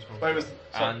the Nemesis monster. Wait,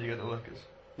 and you get the Lickers.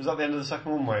 Was that the end of the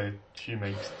second one where she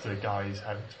makes the guy's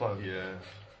head explode? Yeah.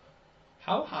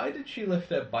 How high did she lift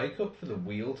her bike up for the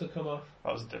wheel to come off?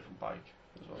 That was a different bike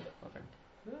as well, I think.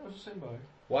 Yeah, it was the same bike.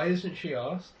 Why isn't she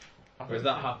asked? I Or does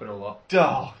think- that happen a lot?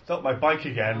 Oh, not my bike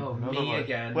again. Oh, another me one.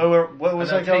 again. Where was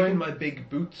and I I've taken going? my big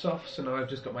boots off, so now I've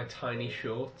just got my tiny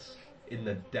shorts in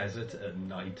the desert at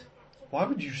night. Why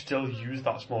would you still use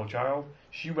that small child?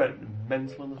 She went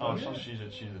mental in the Oh, first one. she's a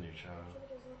new child.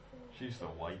 She's the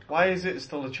white. Why is it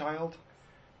still a child?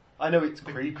 I know it's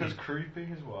creepy. Because creepy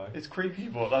is why. It's creepy,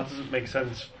 but that doesn't make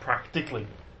sense practically.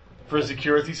 For a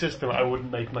security system, I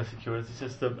wouldn't make my security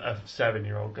system a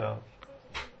 7-year-old girl.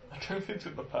 I don't think it's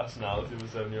the personality of a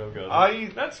 7-year-old girl.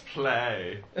 Let's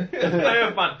play. Let's play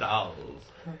with my dolls.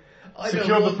 I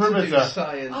Secure don't the want to do perimeter.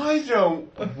 science. I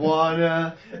don't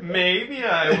wanna. Maybe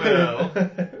I will.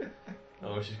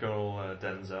 Oh, she's gone all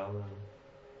Denzel now.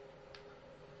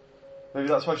 Maybe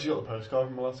that's why she got the postcard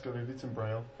from Alaska. Maybe it's in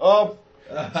Braille. Oh,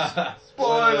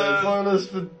 spoilers! Spoilers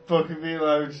for fucking me,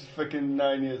 like, which is fucking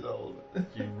 9 years old.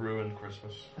 You ruined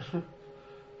Christmas.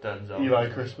 Denzel. Eli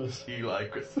Christmas. Eli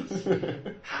Christmas.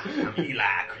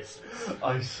 Eli Christmas.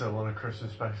 I so want a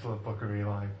Christmas special of Book of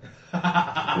Eli.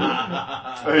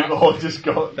 They've all just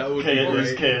got That would be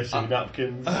these great. KFC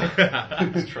napkins.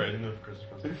 It's training of Christmas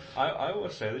present. I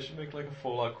always say they should make like a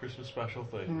Fallout Christmas special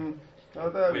thing. Oh,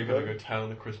 there Where we you're going to go. go town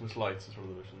the Christmas lights as one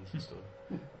of the missions and stuff.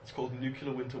 It's called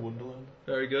Nuclear Winter Wonderland.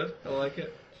 Very good. I like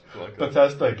it. Like that.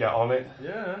 Bethesda, get on it.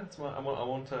 Yeah, it's I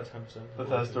want 10%.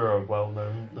 Bethesda are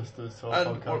well-known listeners to our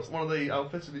And podcast. one of the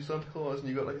outfits of the Santa Claus, and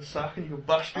you got like a sack and you can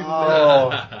bash through the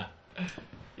Oh,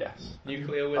 yes.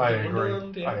 Nuclear I Winter agree.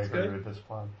 Wonderland. Yeah, I it's agree good. with this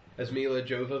plan. Is Mila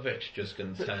Jovovich just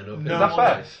going to turn up? in No. Is that one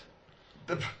fair? place?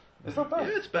 Is that Yeah, bad?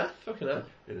 it's Beth. Fucking hell.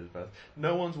 It is bad.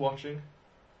 No one's watching.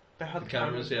 They had The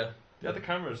cameras, yeah. They had the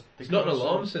cameras. They It's could not an have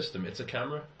alarm someone- system. It's a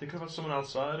camera. They could have had someone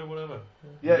outside or whatever.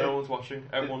 Yeah. No one's watching.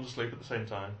 Everyone's asleep at the same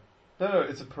time. No,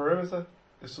 it's a perimeter.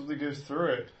 If something goes through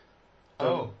it.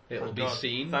 Oh, It'll thank be God.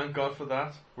 seen. Thank God for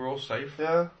that. We're all safe.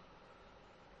 Yeah.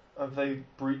 Have they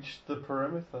breached the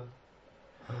perimeter?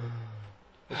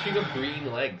 Has she got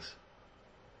green legs?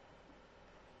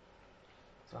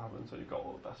 That's what happens when you've got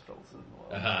all the best filters in the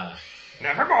world. Aha.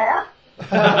 Nevermore.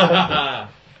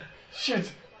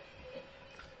 Shit!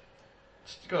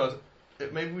 Guys,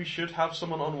 maybe we should have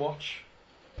someone on watch.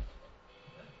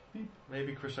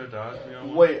 Maybe Chris O'Dowd be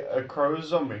on watch. Wait, are crows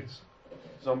zombies?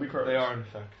 Zombie crows? They are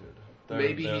infected.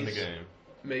 Maybe they're in the he's- game.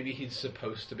 Maybe he's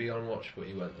supposed to be on watch, but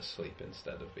he went to sleep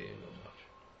instead of being on watch.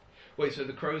 Wait, so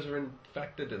the crows are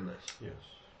infected in this? Yes.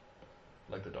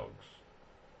 Like the dogs.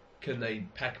 can they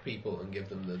peck people and give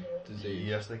them the disease?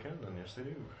 Yes, they can, and yes, they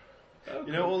do. Oh,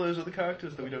 You know all those other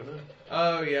characters that we don't know?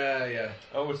 Oh, yeah.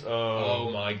 Oh, it's...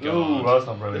 Oh my Ooh, god. that's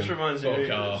not brilliant. This reminds Fuck me.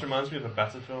 off. This reminds me of a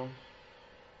better film.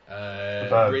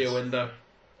 Birds. Rear Window.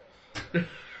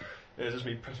 It's just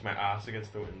me pressing my ass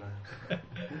against the window.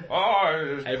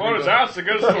 Oh, he's put his Everybody- ass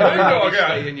against the window Everybody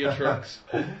stay in again. your trucks.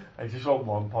 I just want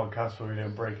one podcast where we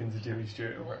don't break into Jimmy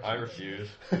Stewart impressions. I refuse.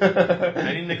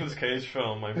 Any Nicolas Cage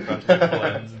film, I press my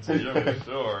lens into Jimmy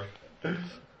Stewart. Thank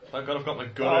God I've got my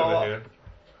gun over here.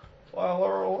 Well,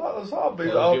 there are a lot of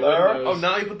zombies Close out your there. windows. Oh,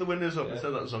 now you put the windows up Yeah.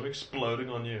 instead of that zombie exploding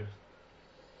on you.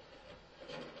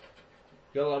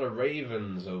 Got a lot of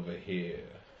ravens over here.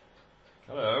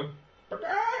 Hello.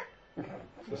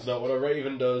 That's not what a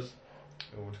raven does.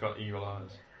 Oh, it's got evil eyes.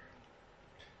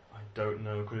 I don't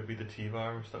know. Could it be the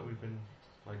T-virus that we've been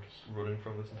running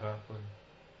from this entire thing?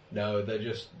 No, they're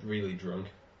just really drunk.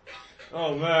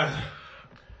 Oh man.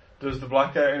 Does the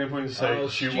black guy at any point say, Oh,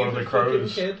 shoot one of the stupid fucking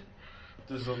crows? kid.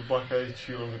 Does the black guy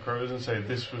shoot one of the crows and say,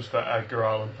 this was for Edgar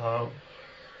Allan Poe?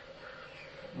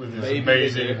 With his Maybe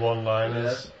amazing they do.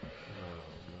 one-liners.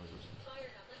 Yeah.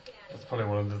 That's probably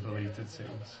one of the deleted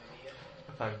scenes.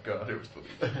 Thank God it was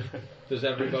deleted. Does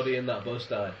everybody in that bus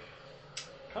die?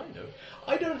 Kind of.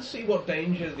 I don't see what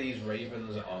danger these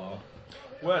ravens are.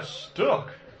 We're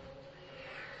stuck.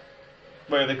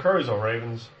 Wait, are they crows or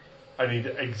ravens? I need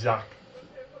exact.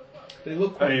 They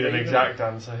look I quite need an raven-like. exact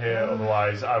answer here,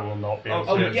 otherwise I will not be able Oh,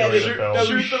 to Oh, enjoy get the it! film. Don't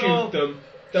Shoot shoot them all. them!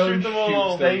 Don't Shoot them all.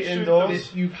 shoot them! Stay indoors.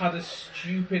 This, you've had a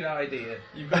stupid idea.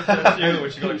 You've got 32,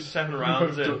 which you've got 7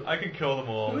 rounds in. I can kill them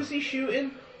all. Who is he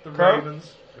shooting? The Crow?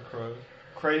 Ravens. The Crow.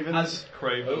 Cravens? As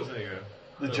Cravens, Oh. there you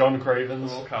go. The John They're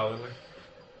Cravens? all cowardly.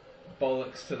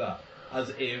 bollocks to that. As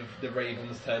if the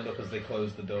ravens turned up as they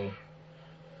closed the door.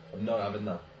 I'm not having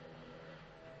that.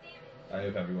 I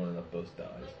hope everyone in that bus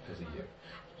dies because of you.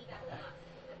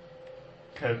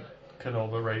 Can all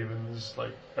the ravens,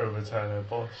 overturn a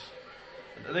bus?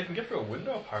 They can get through a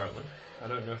window, apparently. I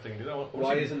don't know if they can do that.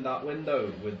 Why isn't that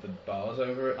window with the bars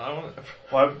over it? I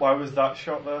want, Why was that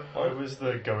shot there? Why was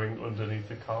the going underneath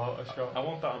the car a shot? I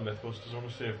want that on Mythbusters. I want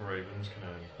to see if ravens can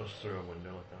bust through a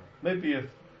window like that. Maybe if,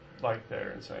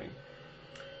 they're insane.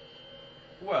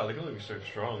 Well, they can only be so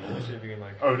strong. Let me see if you can,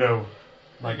 Oh no,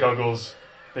 my goggles.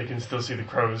 They can still see the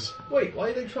crows. Wait, why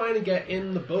are they trying to get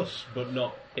in the bus but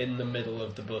not in the middle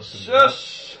of the bus?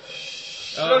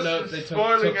 Shush! Oh no, they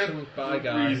took it. some bye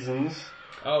guy. Reasons.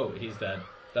 Oh, he's dead.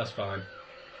 That's fine.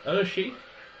 Oh no, she?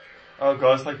 Oh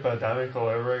god, it's like Birdemic all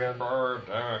over again.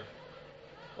 Birdemic.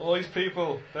 All these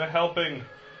people, they're helping.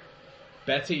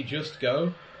 Betty, just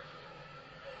go.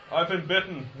 I've been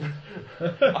bitten.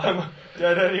 I'm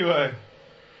dead anyway.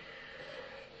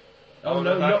 Oh Oh,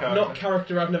 no, that not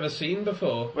character I've never seen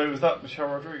before. Wait, was that Michelle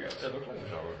Rodriguez? It looks like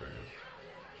Michelle Rodriguez.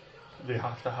 They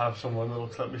have to have someone that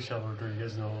looks like Michelle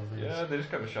Rodriguez in all of these. Yeah, they just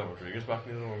got Michelle Rodriguez back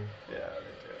in the room. Yeah, they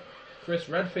do. Chris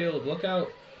Redfield, look out.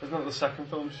 Isn't that the second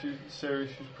film series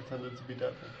she's pretended to be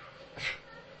dead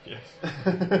Yes.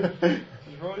 in?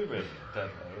 She's probably been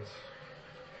dead loads.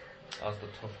 As the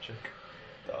tough chick.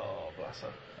 Oh, bless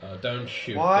her. Don't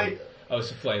shoot Why? them. Oh, it's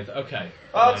a flame. Okay.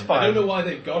 Oh, that's fine. I don't know why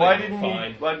they've got Why it. but didn't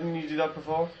fine. you? Why didn't you do that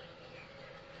before?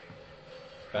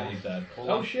 Betty's dead. Hold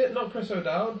Oh on. shit, not Chris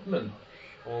O'Dowd,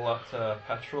 All that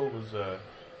petrol was.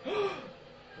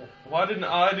 Why didn't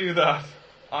I do that?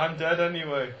 I'm dead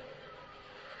anyway.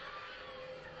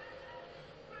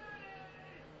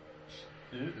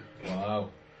 Ew, Wow.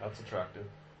 that's attractive.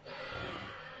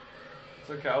 It's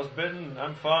okay, I was bitten.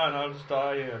 I'm fine. I'll just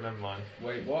die here. Never mind.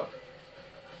 Wait, what?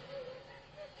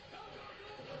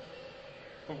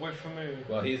 But wait for me.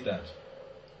 Well, he's dead.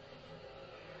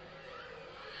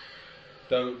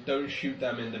 Don't shoot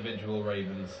them individual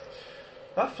ravens.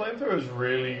 That flamethrower is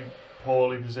really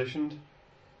poorly positioned.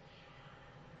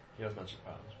 He has magic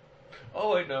powers.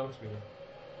 Oh wait, no, it's me.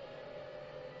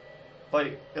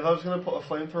 If I was going to put a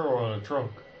flamethrower on a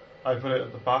truck, I'd put it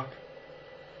at the back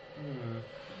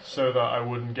so that I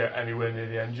wouldn't get anywhere near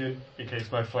the engine in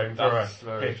case my flamethrower That's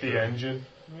very hit true. the engine.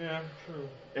 Yeah, true.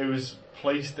 It was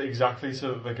placed exactly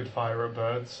so that they could fire at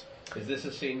birds. Is this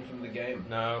a scene from the game?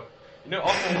 No. You know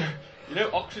oxygen? You know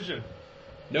oxygen?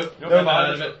 Nope. No, Never no,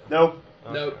 heard of it. No,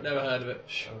 Nope, never heard of it.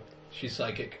 Shh. She's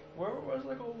psychic. Where's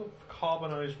all the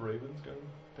carbonized ravens going?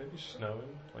 They be snowing.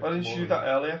 why didn't you more do than- that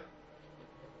earlier?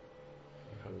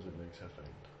 Because it makes her faint.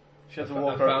 She had to I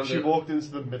walk found out. She it. walked into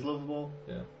the middle of the ball.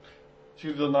 Yeah. She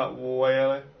could have done that way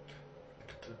earlier.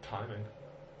 The timing.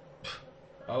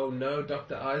 Oh no,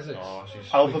 Dr. Isaacs. Oh,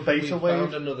 she's Alpha we beta found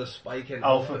wave. another spike in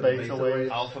Alpha, and beta wave.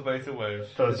 alpha beta waves.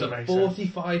 There's a Doesn't make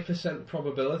sense. 45%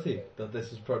 probability that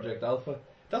this is Project Alpha.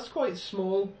 That's quite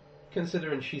small.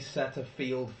 Considering she set a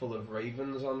field full of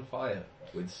ravens on fire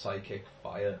with psychic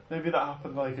fire. Maybe that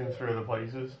happened like in 3 other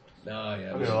places. No,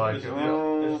 yeah. You're like,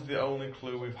 This is the only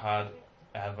clue we've had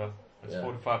ever. It's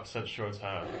 45% sure it's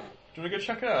her. Do you want to go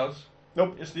check it out?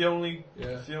 Nope. It's the only. Yeah.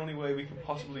 It's the only way we can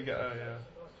possibly get her.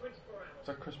 Yeah. Is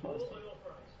that Chris Marsden?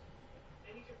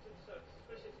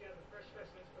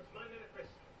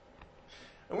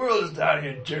 And we're all just down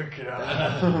here jerking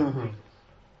off.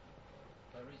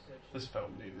 This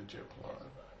film needed Joe Pilato.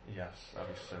 Yes,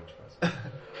 that'd be so much better.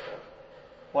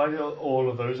 Why do all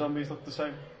of those zombies look the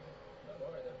same?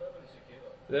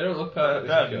 They don't look perfectly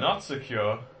They're secure. not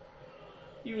secure.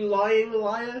 You lying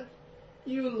liar!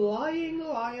 You lying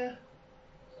liar!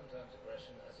 Sometimes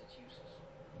aggression has its uses.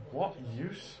 What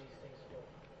use?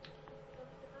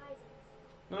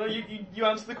 No, you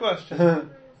answer the question.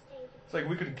 It's like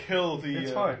we could kill the.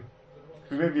 It's fine.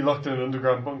 We may be locked in an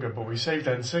underground bunker, but we saved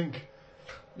NSYNC.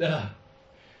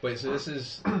 Wait, so this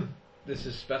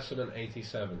is specimen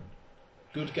 87.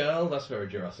 Good girl. That's very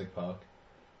Jurassic Park.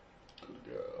 Good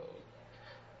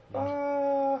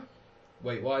girl.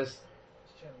 Wait, why is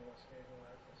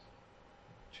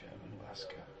German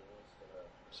Lasker.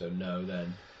 so no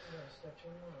then?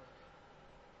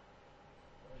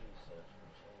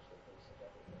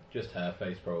 Just her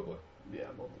face, probably. Yeah,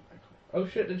 more than likely. Oh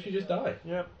shit! Did she just die?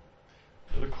 Yep.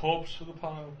 The corpse for the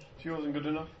pile. She wasn't good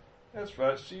enough. That's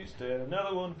right. She's dead.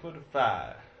 Another one for the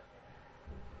fire.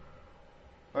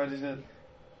 Why doesn't it?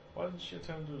 Why didn't she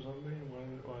turn into a zombie?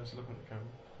 Why is she looking at the camera?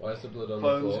 Why is the blood on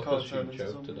Clones the floor? can't Because turn she into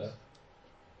choked to zombies. death.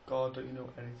 God, don't you know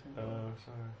anything?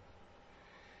 Sorry.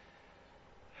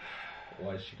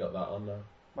 Why has she got that on now?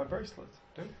 My bracelet.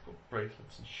 Don't put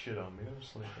bracelets and shit on me. I'm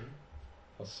sleeping.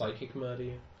 I'll psychic murder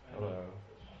you. Hello.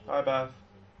 Hi, Beth.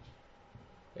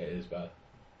 It is bad.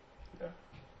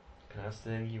 Can I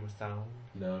sing you a song?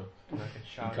 No. Can I get You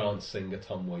shouted? can't sing a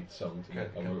Tom Waits song to me.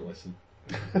 Okay, I won't listen.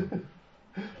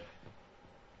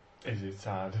 Is it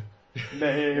sad?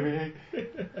 Maybe.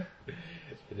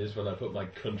 It is when I put my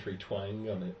country twang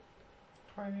on it.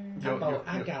 You're-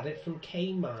 got it from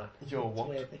Kmart. You're what?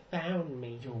 Where they found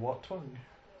me. Your what twang?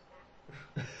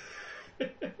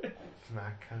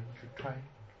 My country twang.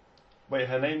 Wait,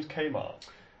 her name's Kmart.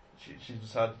 She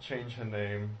decided to change her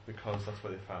name because that's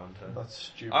where they found her. That's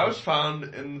stupid. I was found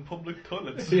in the public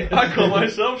toilets. Yeah. I call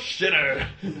myself shitter.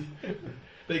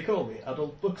 They call me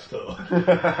Adult Bookstore.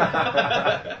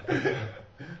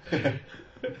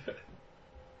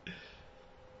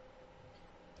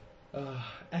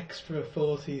 Extra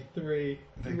 43.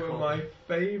 They You were call my me-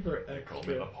 favourite Call me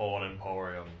the extra. Porn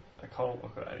Emporium. I can't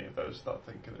look at any of those without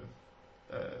thinking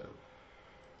of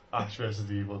Ash vs.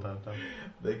 the Evil Dead now.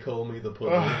 They call me the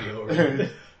Pudding.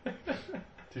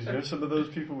 Did you know some of those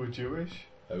people were Jewish?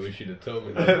 I wish you'd have told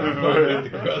me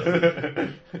that.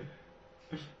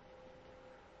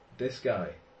 This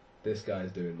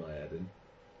guy's doing my head in.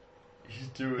 He's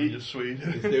doing He- you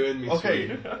Sweden. He's doing me Okay,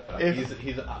 Sweden. if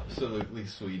He's absolutely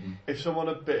Sweden. if someone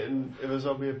had bitten, if a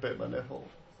zombie had bit my nipple,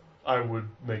 I would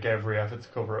make every effort to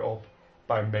cover it up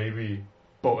by maybe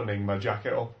buttoning my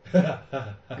jacket up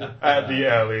at the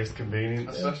earliest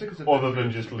convenience, Especially because other than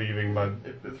just leaving my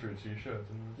it bit through a t-shirt.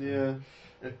 Didn't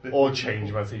yeah, It bit or through-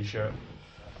 change my t-shirt.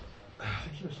 I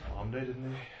think he was arm day,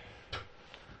 didn't he?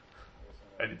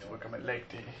 I need to work on my leg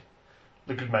day.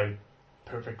 Look at my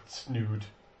perfect snood.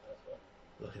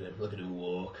 Look at him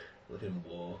walk. Look at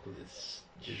his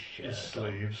shirt. His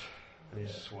sleeves and his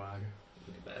Yeah. swag.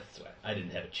 Look at that swag. I didn't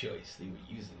have a choice. They were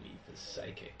using me for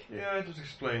psychic. Yeah, it just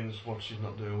explains what she's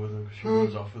not doing with him because she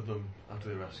runs off with them after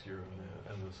they rescue her in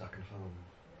the end of the second film.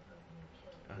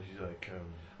 And she's like,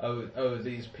 Oh,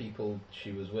 these people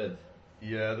she was with.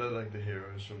 yeah, they're like the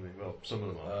heroes from the, well, some of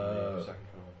them are from the second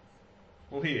film.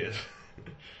 Well, he is.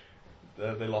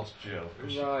 they lost Jill.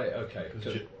 Right, okay.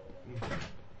 Because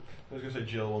I was going to say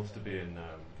Jill wants to be in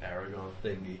Aragon,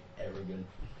 Thingy, arrogant.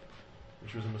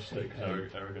 which was a mistake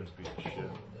because Aragon's being shit.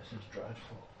 This is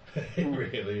dreadful. It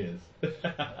really is.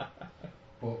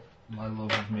 But my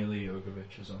love of Mila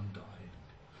Jovovich is undying.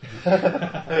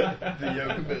 The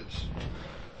Jokovic.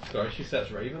 Sorry, she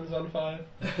sets ravens on fire.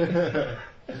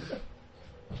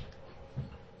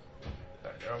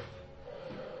 There you go.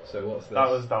 So what's this? That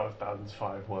was Dan's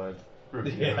 5-word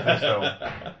review of the film,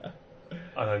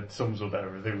 and it sums up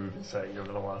everything we've been saying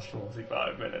over the last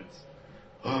 45 minutes.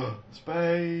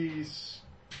 Space.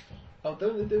 Oh,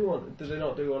 don't they do one? Do they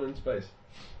not do one in space?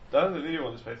 Don't they do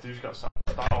on space? They just got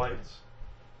satellites.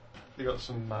 They got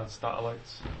some mad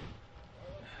satellites.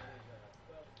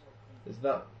 Is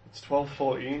that? It's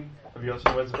 12:14. Have you got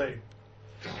somewhere to be?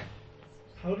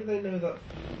 How do they know that?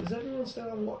 Does everyone still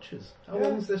have watches? How Yeah.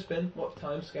 long has this been? What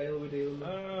time scale are we dealing with?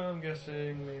 I'm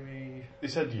guessing maybe They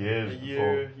said years a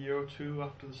before. year or two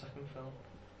after the second film.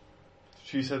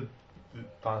 She said the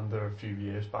band are a few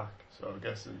years back, so I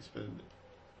guess it's been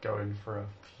going for a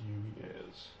few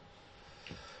years.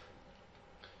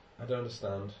 I don't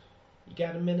understand. You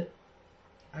got a minute?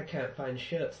 I can't find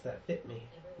shirts that fit me,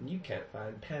 and you can't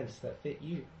find pants that fit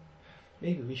you.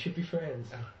 Maybe we should be friends.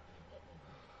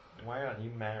 Why aren't you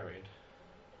married?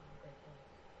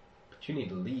 But you need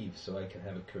to leave so I can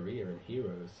have a career in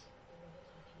Heroes.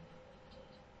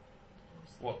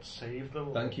 What, save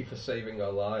them? Thank you for saving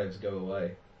our lives. Go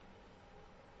away.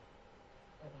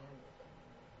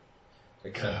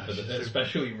 Except for the,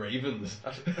 especially Ravens.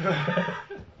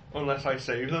 Unless I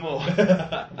save them all.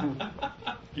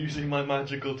 Using my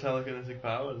magical telekinetic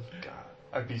powers. God,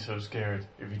 I'd be so scared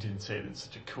if you didn't say it in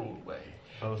such a cool way.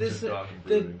 Both This, just dark and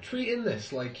they're brooding. treating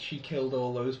this like she killed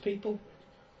all those people.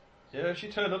 Yeah, if she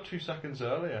turned up 2 seconds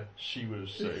earlier, she would have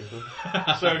saved them.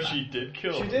 So she did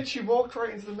kill She them. did, she walked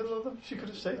right into the middle of them. She could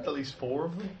have saved at least 4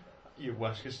 of them. Your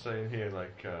Wesker's saying here,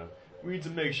 like, we need to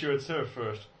make sure it's her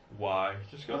first. Why?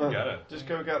 Just go and get it. Just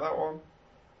go get that one.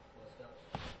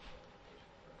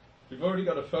 We've already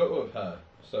got a photo of her,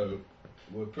 so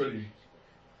we're pretty...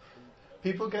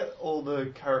 People get all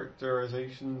the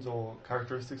characterizations or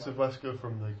characteristics of Wesker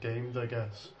from the games, I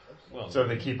guess. Well, So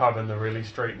they keep having the really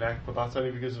straight neck, but that's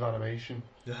only because of animation.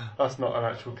 That's not an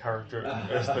actual characteristic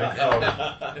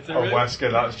of if, they really,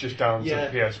 Wesker, that's just down Yeah.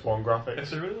 to PS1 graphics.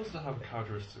 if they really wanted to have a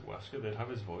characteristic Wesker, they'd have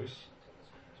his voice.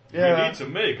 Yeah. You need to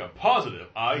make a positive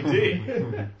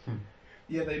ID.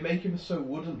 Yeah, they make him so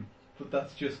wooden, but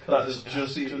that's just because That's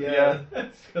just 'cause- yeah.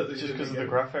 It's It's just because of the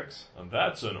graphics. And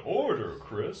that's an order,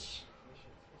 Chris.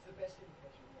 It's the best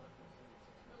impression you want.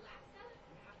 Alaska?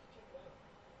 You have to check it out.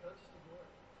 Not just ignore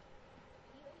it.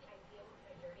 Can you any idea what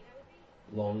kind of journey that would be?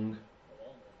 Long. The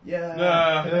long one. Yeah.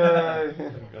 Nah. Yeah.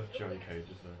 That's Johnny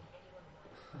Cage's there.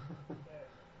 This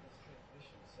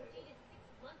transmission said Dated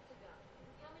 6 months ago.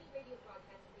 How many radio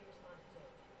broadcasts have we responded to?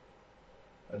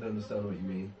 I don't understand what you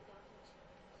mean.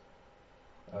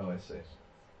 Oh, I see. Say that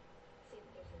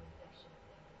there's an infection up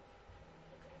there. It's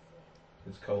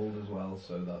isolated. It's cold as well,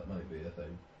 so that might be a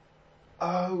thing.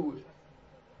 Oh,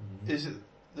 is it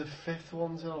the 5th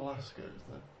one's in Alaska,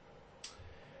 isn't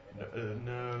it?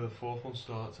 No, the 4th one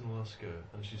starts in Alaska,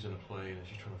 and she's in a plane, and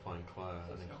she's trying to find Claire,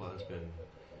 and then Claire's been,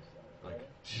 like...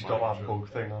 She's mind got that controlled. bug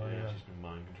thing on her, Yeah, yeah. she's been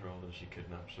mind controlled, and she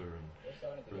kidnaps her and they're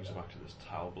starting to brings her get back to this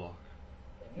towel block.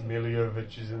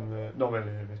 Miliovich is in the... Not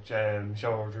Miliovich,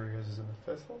 Michelle Rodriguez is in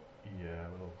the 5th one? Yeah,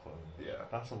 we're all close. Yeah.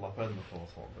 That's a lot better than the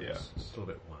 4th one, but Yeah. it's still a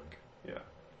bit wank. Yeah.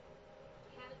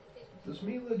 We have a decision. Does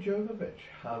Mila Jovovich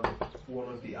have one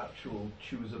of the actual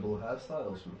choosable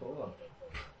hairstyles from Fallout?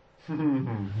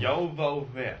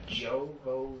 Jovovich.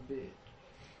 Jovovich.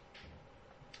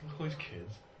 Look at all these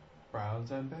kids.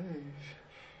 Browns and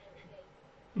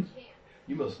beige.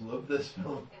 You must love this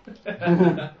film.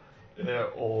 They're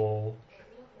all...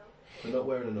 They're not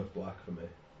wearing enough black for me.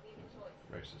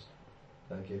 Racist.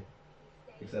 Thank you.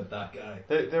 Except that guy.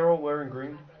 They're all wearing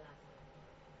green.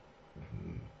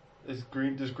 Does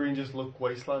green just look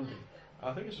wastelandy?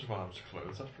 I think it's just what happens to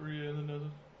clothes after a year in the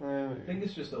desert. I think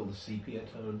it's just all the sepia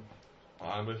tone.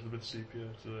 I'm a little bit sepia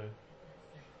today.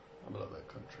 I'm a little bit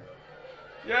country.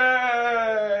 Yay!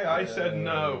 I said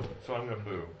no, so I'm gonna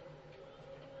boo.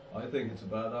 I think it's a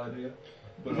bad idea.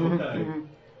 But okay.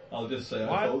 I'll just say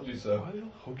I told you so. Why are they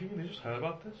all hugging? They just heard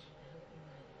about this.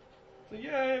 So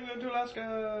yay, we're going to Alaska!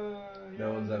 No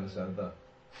Yay. one's ever said that.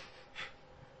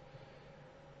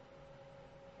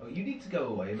 Oh, you need to go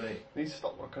away, mate. Need to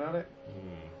stop looking at it.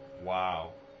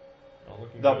 Wow. Not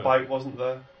looking That good. bite wasn't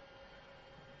there.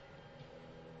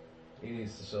 He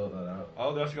needs to sort that out.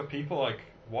 Oh, they actually got people like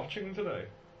watching today.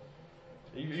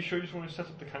 Are you sure you just want to set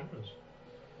up the cameras?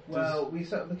 Well, we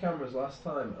set up the cameras last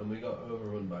time and we got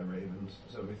overrun by ravens,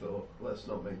 so we thought, let's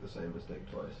not make the same mistake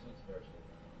twice. It's virtual.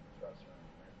 Trucks around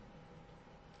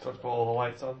here. So let's put all the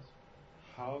lights on.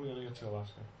 How are we going to get to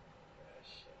Alaska?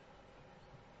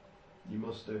 You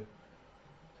must do.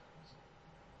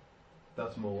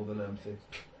 That's more than empty.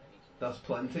 That's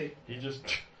plenty. He just...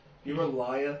 You're a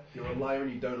liar. You're a liar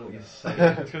and you don't know what you're saying.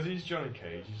 It's because he's Johnny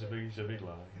Cage. He's a big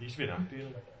liar. He used to be an actor, you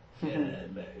know. Yeah,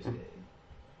 Marsden.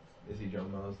 Is he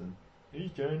John Marsden?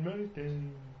 He's John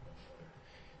Marsden.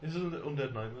 This is an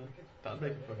Undead Nightmare. That'd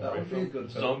make a fucking That great would be a film.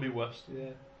 good film. Zombie West. Yeah.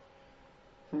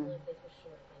 All of this was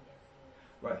short on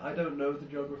destiny. Right, I don't know the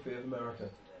geography of America.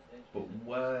 But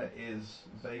where is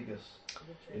Vegas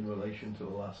in relation to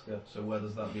Alaska? So where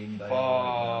does that mean they are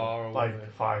Far away.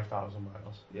 Like 5,000 miles. right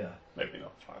now? Yeah. Maybe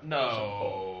not 5,000.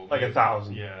 No. Like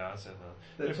 1,000. Yeah, I said that.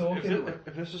 They're talking.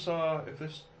 If this is if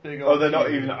this big. Oh, they're not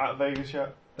old- even at Vegas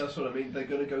yet. That's what I mean. They're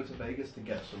going to go to Vegas to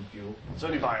get some fuel. It's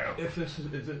only bio. If this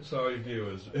sorry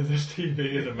viewers, if this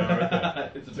TV in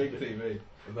America, It's a big TV.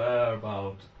 they're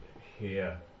about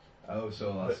here. Oh,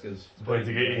 so Alaska's.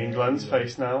 Pointing at Ian Glenn's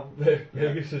face now.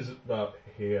 Vegas is about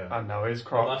here. And now his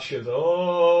crotch. Alaska's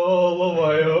all the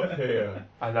way up here.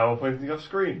 And now we're pointing off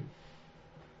screen.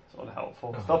 It's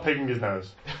unhelpful. Stop picking his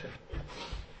nose.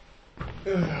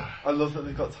 I love that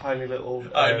they've got tiny little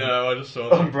I know, I just saw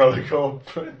that. umbrella corp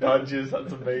badges.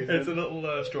 That's amazing. It's a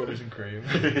little strawberries and cream.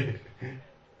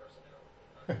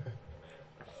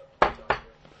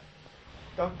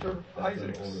 Dr. That's an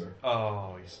Isaacs. order.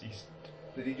 Oh, he's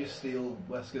Did he just steal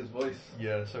Wesker's voice?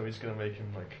 yeah. So he's gonna make him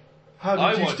like. How did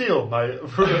I you want- steal my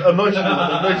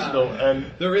emotional and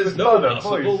There is no Father,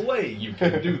 possible voice. way you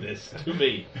can do this to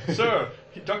me. Sir,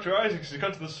 Dr. Isaacs has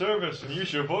come to the service and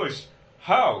used your voice.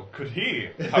 How could he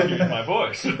have used my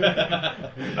voice?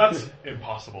 That's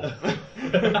impossible.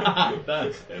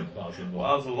 That's impossible.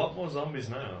 Well, there's a lot more zombies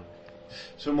now.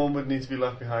 someone would need to be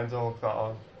left behind to hook that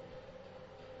on.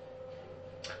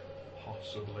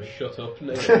 Possibly. Shut up,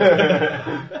 Neil.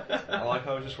 I like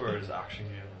how he just wears his action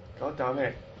gear. God damn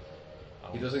it.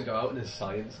 He doesn't go out in his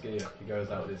science gear. He goes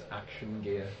out in his action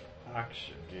gear.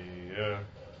 Action gear.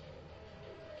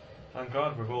 Thank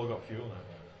God we've all got fuel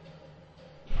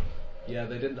now. Yeah,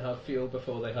 they didn't have fuel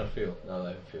before they had fuel. Now they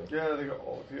have fuel. Yeah, they got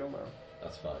all the fuel now.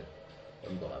 That's fine.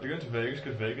 I'm glad. They're going to Vegas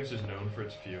because Vegas is known for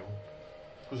its fuel.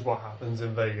 Because what happens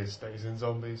in Vegas stays in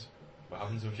zombies. What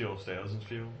happens in fuel stays in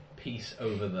fuel. Peace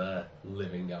over there,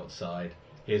 living outside.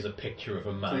 Here's a picture of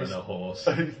a man Please. and a horse.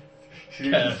 She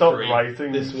needs to stop Carefree.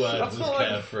 writing. This word That's was not like-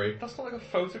 carefree. That's not like a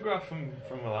photograph from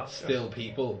Alaska. Still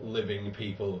people, loving.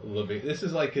 This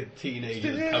is like a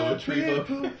teenager's poetry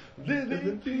book.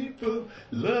 Living people,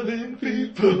 loving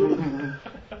people.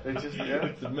 They just, yeah.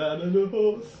 It's a man and a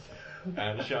horse.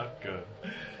 and a shotgun.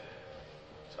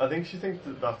 I think she thinks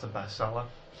that that's a bestseller.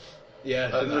 Yeah,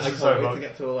 This I is can't so wait long. to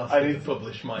get to Alaska I to need-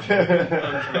 publish my book. I'm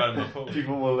just writing my poem.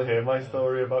 People will hear my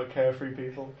story about carefree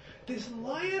people. This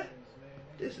liar!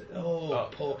 This Oh.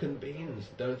 pork and beans.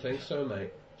 Don't think so,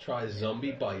 mate. Try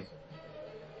zombie bite.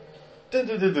 Dun,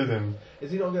 dun, dun, dun, dun.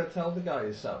 Is he not going to tell the guy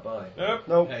who sat by? Yep.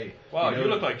 Nope. Hey, Wow, you you know-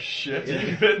 look like shit. Yeah.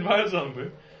 You've been by a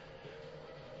zombie.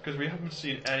 Because we haven't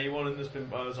seen anyone in this been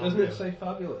by a zombie. Doesn't it say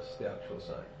fabulous, the actual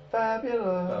sign?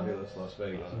 Fabulous. Fabulous Las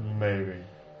Vegas. Maybe.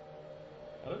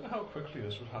 I don't know how quickly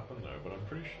this would happen though, but I'm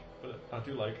pretty sure. But I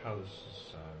do like how this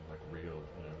is like real. You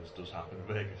know, this does happen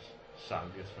in Vegas.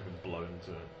 Sam gets fucking blown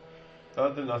into. I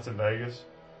don't think that's in Vegas.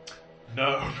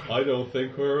 No. I don't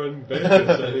think we're in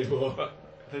Vegas anymore. But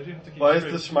they do have to keep. Why is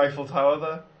straight- the Schmeichel Tower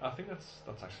there? I think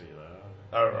that's actually there.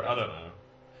 Oh, right. I don't know.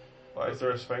 Why is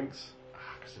there a Sphinx?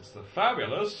 Because it's the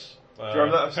fabulous. Do you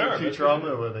remember that episode of pyramid.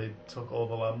 Futurama where they took all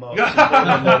the landmarks and put them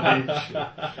on their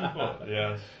beach? Well,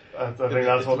 yes. I think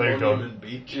that's what they've done. Monument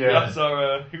Beach. Yeah. That's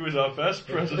our. He was our best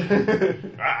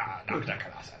president. Dr.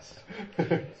 Colossus.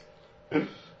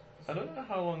 I don't know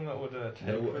how long that would take.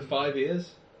 No, 5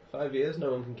 years. 5 years,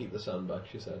 no one can keep the sun back,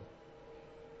 she said.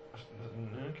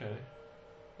 Okay.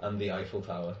 And the Eiffel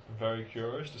Tower. I'm very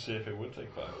curious to see if it would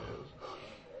take 5 years.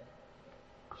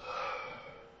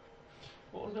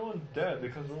 Well, no one dead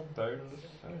because they're all buried in the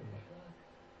sand.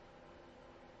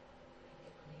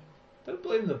 Don't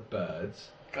blame the birds.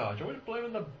 God, you're always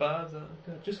blaming the birds.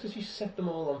 Just because you set them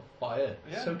all on fire.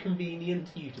 Yeah. It's so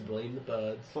convenient to you to blame the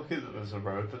birds. It's lucky that there's a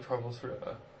road that travels through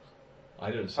there.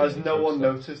 I don't see Has any no truck one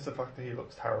stop. noticed the fact that he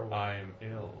looks terrible? I'm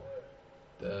ill.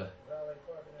 Duh. Valet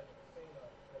parking at the casino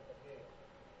at the gate.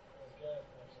 There's gas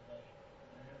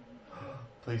conservation.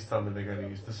 Please tell me they're going to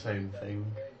use the same thing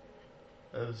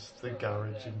as the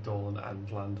garage in Dawn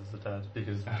and Land of the Dead,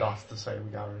 because that's the same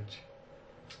garage.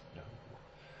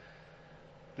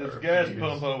 There's Or a gas figures.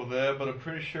 pump over there, but I'm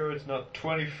pretty sure it's not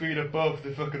 20 feet above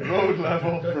the fucking road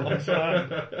level on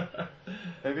time.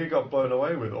 Maybe he got blown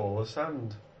away with all the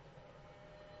sand.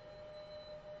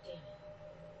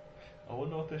 I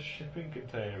wonder what this shipping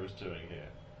container is doing here.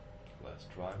 Let's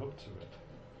drive up to it.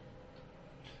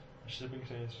 The shipping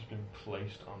container's just been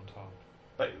placed on top.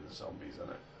 Bet you there's zombies in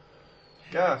it.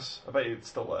 Gas. I bet you it's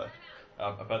still there.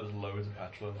 I bet there's loads of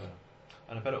petrol in there.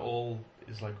 And I bet it all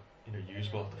is like, you know,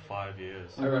 usable after 5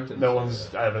 years. I reckon No so, one's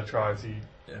yeah. ever tried to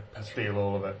Yeah, steal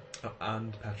all of it.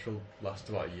 and petrol lasts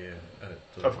about a year, and it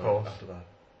Of doesn't work course. after that.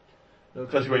 No,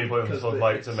 Especially when you put in the because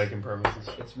floodlights and it's- making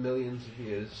perimeters. It's millions of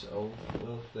years old.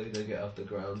 Well, they get off the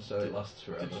ground, so it lasts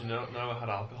forever. Did you know it had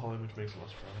alcohol in which makes it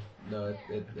last forever?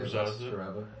 No, it Preserves lasts it?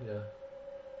 forever. Yeah.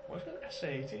 What's an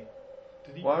SA-80?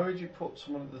 Did he? Why would you put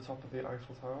someone at the top of the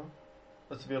Eiffel Tower?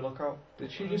 That's to be a lookout.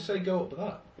 Did she just say go up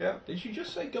that? Yeah. Did she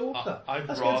just say go up that? I'd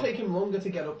That's going rather- to take him longer to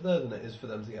get up there than it is for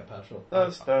them to get petrol.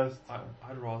 That's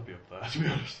I'd rather be up there, to be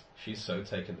honest. She's so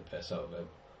taking the piss out of him.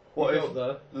 What You if go up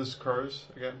there, there's crows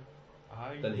again?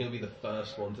 then he'll be the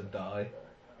first one to die.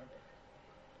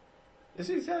 Is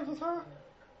he the Eiffel Tower?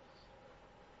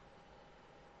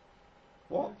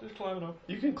 What? Just climbing up.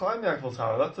 You can climb the Eiffel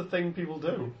Tower. That's a thing people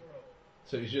do.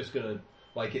 So he's just going to,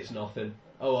 like it's nothing.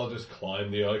 Oh, I'll just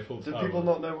climb the Eiffel Do Tower. people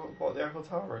not know what the Eiffel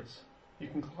Tower is? You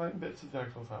can climb bits of the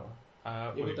Eiffel Tower.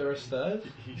 Yeah, Wait, but there are stairs.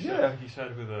 Yeah. He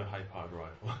said with a high-powered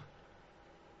rifle.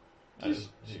 Just-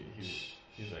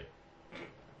 He's like,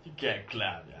 you can't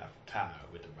climb the Eiffel Tower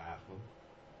with a rifle.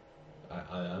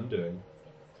 I am doing.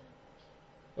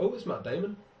 Oh, it's Matt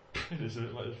Damon. It is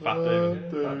like it's Fat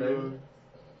David. Fat David.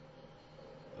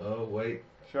 Oh, wait.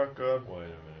 Shotgun. Wait a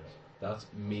minute. That's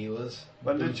Mila's.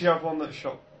 When did she have one that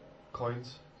shot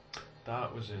coins?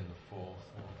 That was in the fourth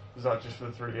one. Was that just for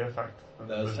the 3D effect? And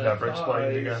There's was her never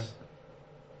explained thighs. again.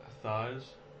 Thighs.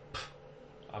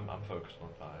 I'm focused on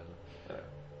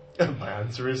thighs. My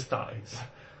answer is thighs.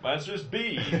 My answer is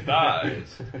B.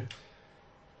 Thighs.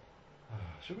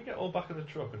 Should we get all back in the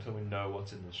truck until we know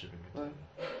what's in the shipping container?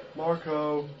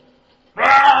 Marco.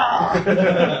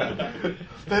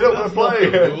 They don't want to play.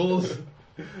 The rules.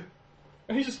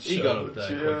 He just He got up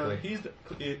there Yeah. quickly.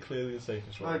 He's clearly the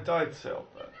safest I one. died to sit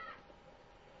up there.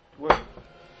 Well,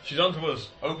 She's on to us.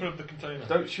 Open up the container.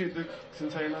 don't shoot the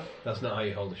container. That's not how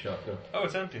you hold a shotgun. Oh,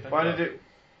 it's empty. Thank Why God.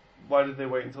 did they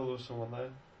wait until there was someone there?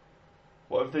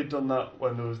 What if they'd done that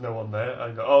when there was no one there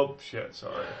and go, oh shit,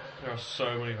 sorry. There are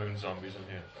so many fucking zombies in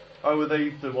here. Oh, were they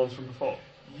the ones from before?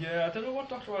 Yeah, I don't know what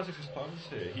Dr. Isaac's plan is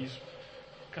here. He's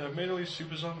kind of made all these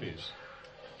super zombies.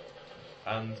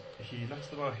 And he lets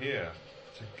them out here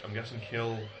to, I'm guessing,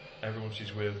 kill everyone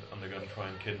she's with, and they're going to try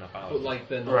and kidnap Alice. But like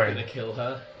they're not Right. going to kill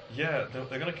her. Yeah, they're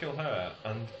going to kill her,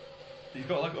 and he's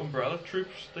got like umbrella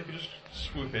troops. They could just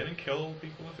swoop in and kill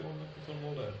people if they want them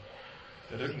all dead.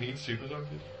 They don't need super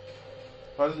zombies.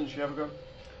 Why doesn't she have a gun?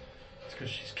 It's because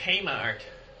she's Kmart.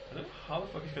 I don't know how the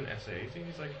fuck he's been SA-18.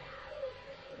 He's like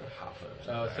half of it.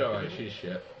 Oh, it's alright, she's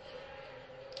shit.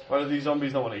 Why do these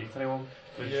zombies not want to eat anyone?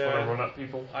 They just Yeah. want to run at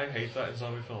people? I hate that in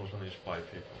zombie films when they just bite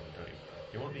people and don't eat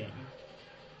them. You want eaten?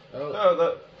 Oh, No,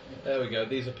 that... there we go.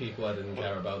 These are people I didn't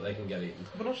care about. They can get eaten.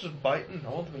 But not just biting, I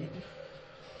want them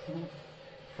eaten.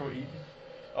 From eating.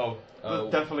 Oh, Oh,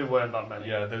 There definitely weren't that many.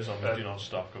 yeah, those zombies do not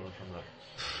stop coming from that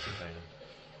container.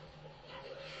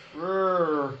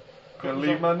 Brrr. Gonna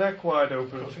leave my neck wide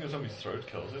open. Cutting a zombie's throat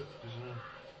kills it, isn't it?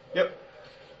 Yep.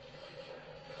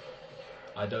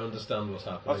 I don't understand what's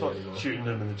happening That's what anymore. shooting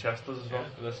them in the chest does as Yeah, well.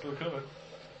 but they're still coming.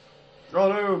 Oh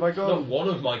no, my Not gun! one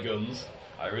of my guns.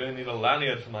 I really need a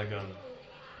lanyard for my gun.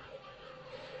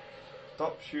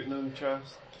 Stop shooting them in the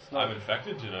chest. It's I'm not...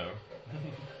 infected, you know.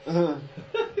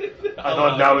 I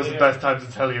thought now is the best time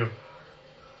to tell you.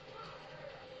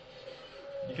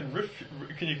 You can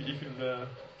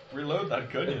reload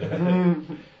that gun, you know.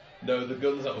 No, the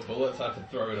guns that were bullets, I have to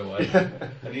throw it away.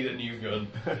 I need a new gun.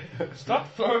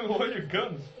 Stop throwing away your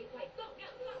guns.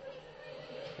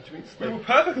 What do you mean We were sleep?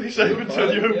 perfectly safe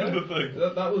until you Yeah. opened the thing.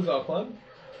 That was our plan.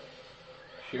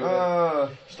 Shoot it. Ah,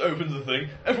 Just opens the thing.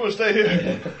 Everyone stay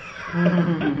here.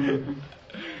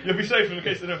 You'll be safe in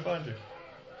case they don't find you.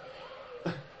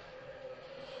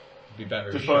 Be better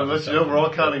if just you want to shot let you know we're all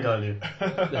yourself. counting on you.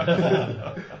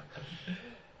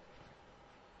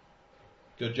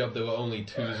 Good job there were only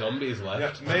 2 zombies Yeah,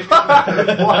 left. maybe.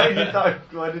 Why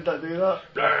did that do that?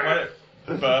 Why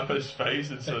did it burp his face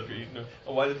instead of eating him?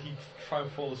 Or why did he try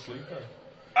and fall asleep then?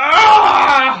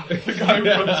 Ah! The guy in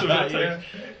front of it Yeah. takes.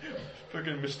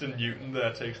 Fucking Mr. Newton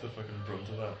there takes the fucking brunt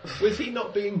of that. Was he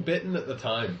not being bitten at the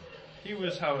time? He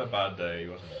was having a bad day,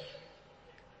 wasn't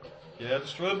he? Yeah,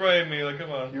 destroy the brain, Mila, come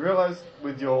on. You realise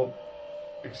with your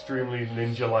extremely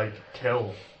ninja-like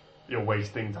kill, you're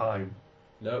wasting time.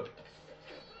 Nope.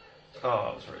 Oh,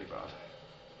 that was really bad.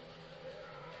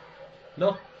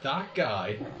 Not that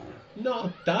guy.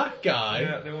 Not that guy.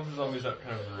 Yeah, there was the zombies that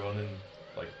kind of run and,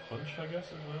 like, punch, I guess,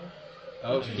 as well.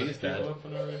 Oh, Punch she's people dead. up for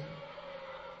no reason.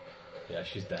 Yeah,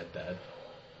 she's dead.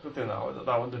 Good thing that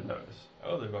one didn't notice.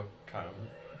 Oh, they've got kind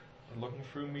of looking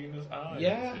through Mina's eyes.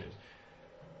 Yeah. it is.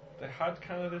 They had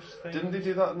kind of this thing. Didn't they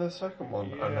do that in the second one?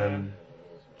 Yeah. And then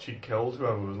she killed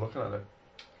whoever was looking at it.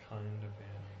 Kind of,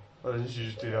 yeah. Why didn't she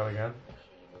just do that again?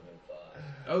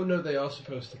 Oh no, they are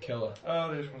supposed to kill her.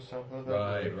 Oh, they just want to sample her.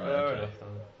 Right, Fair okay. enough then.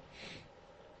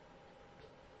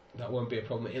 That won't be a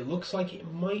problem. It looks like it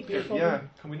might be a problem. Yeah.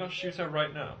 Can we not shoot her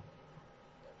right now?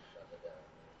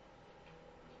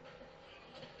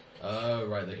 Oh,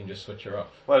 right, they can just switch her off.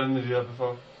 Why didn't they do that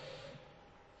before?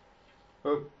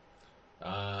 Oh,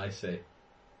 Ah, I see.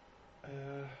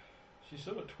 She's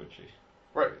still a bit twitchy.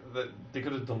 right. They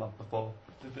could have done that before.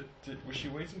 Was she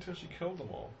waiting until she killed them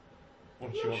all?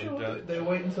 Once she I'm wanted not sure. dead? They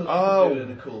wait until she Oh. can do it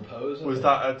in a cool pose. I Was think.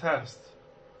 that a test?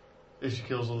 If she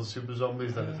kills all the super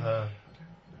zombies, then it's her.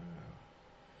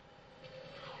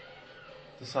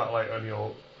 The satellite only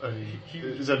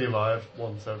is only alive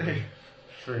once every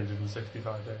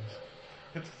 365 days.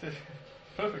 It's the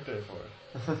perfect day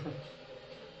for it.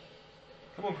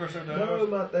 Come on, Chris O'Dowd. No,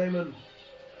 Matt Damon.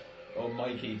 Oh,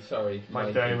 Mikey, sorry. Mike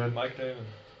Mikey. Damon. Mike Damon.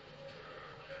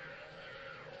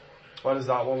 Why does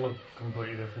that one look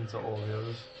completely different to all the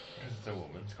others? Because it's a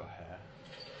woman, it's got hair.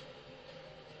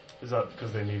 Is that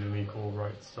because they need an equal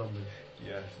rights zombie?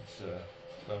 Yes, it's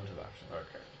affirmative action.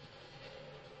 Okay.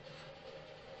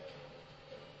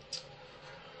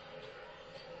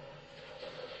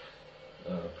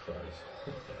 Oh,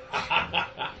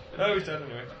 Christ. Oh, he's dead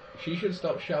anyway. She should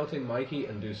stop shouting Mikey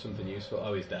and do something useful.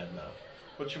 Oh, he's dead now.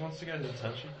 But she wants to get his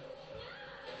attention.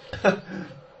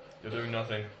 You're doing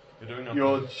nothing. You're doing nothing.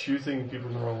 You're shooting people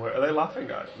in the wrong way. Are they laughing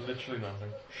at you? Literally nothing.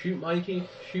 Shoot Mikey.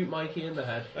 Shoot Mikey in the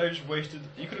head. Oh, you just wasted.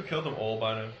 You could have killed them all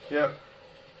by now. Yeah.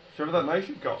 Do you remember that knife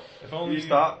you've got? If only Use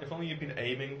that. If only you'd been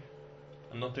aiming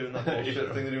and not doing that Yeah.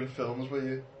 bullshit thing they do in films where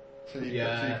you so you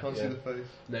can't see the face.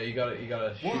 No, you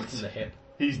gotta shoot What? in the hip.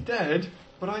 He's dead,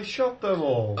 but I shot them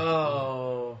all.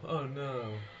 Oh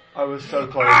no. I was so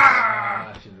close.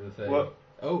 Ah, she did the thing. What?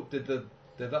 Oh, did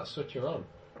that switch her on?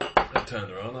 It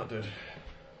turned around, that did.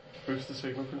 Boost the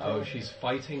signal control. Oh, she's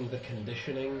fighting the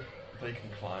conditioning. They can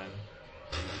climb.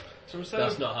 So instead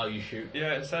That's of, not how you shoot.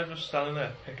 yeah, instead of just standing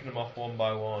there picking them off one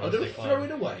by one, Oh, as don't they climb. throw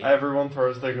it away. Everyone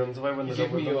throws their guns away when You they're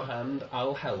give done me with your them. hand,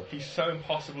 I'll help. He's so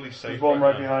impossibly safe. There's one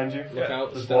right now. behind you. Look Yeah,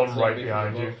 out, there's stealth one right zombie from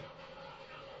behind above. you.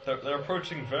 They're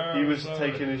approaching very He was slowly.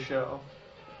 taking his shirt off.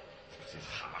 Because he's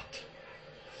hot.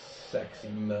 Sexy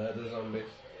murder zombies.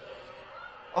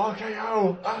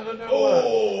 RKO! Out of nowhere!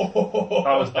 Oh!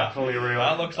 That was definitely real.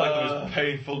 That looks like there was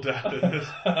painful death in this.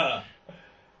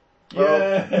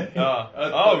 Yeah.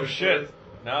 Oh shit!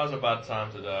 Now's a bad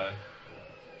time to die.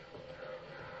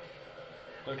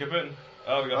 Don't get bitten.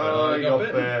 Oh, we got bitten. Oh, you he got got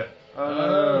bitten. bit. Oh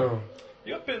no.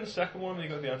 You got bitten the second one and you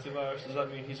got the antivirus. Does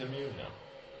that mean he's immune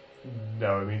now?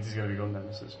 No, it means he's going to become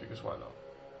Nemesis because why not?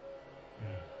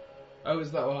 Oh,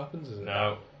 is that what happens? Is it?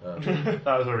 No. Oh. That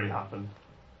has already happened.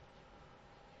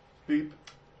 Beep.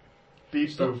 Beep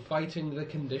Stop boop. fighting the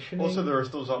conditioning. Also, there are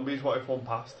still zombies. What if one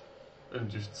passed and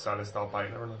just decided to start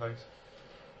biting her in the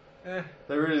face?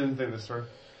 They really didn't think this through.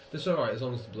 That's alright as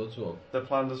long as the blood's warm. Their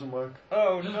plan doesn't work.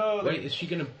 Oh no! Wait, is she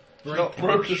gonna break not the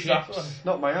broke the chips? sapphire.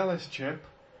 Not my Alice chip.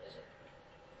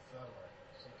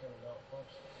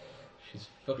 She's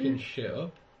fucking shit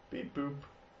up. Beep boop.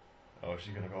 Oh,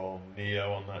 she's gonna go all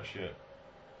Neo on that shit.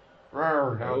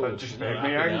 Rawr, now Oh, that just she's made not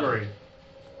me happy now. angry.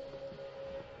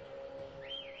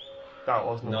 That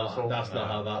wasn't a No, whistle. that's not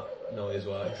how that noise I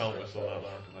works. can't whistle that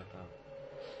loud like that.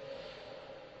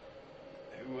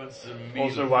 Who wants to meet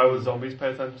Also, a why fool? would zombies pay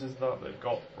attention to that? They've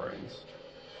got brains.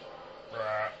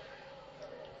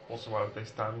 Also, why would they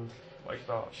stand like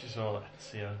that? She's all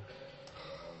Ezio.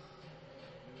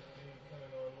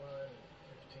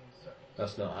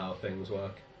 That's not how things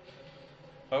work.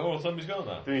 Oh, well, somebody's gone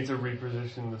now. They need to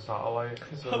reposition the satellite.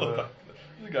 I So love that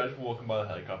that. The guy's walking by the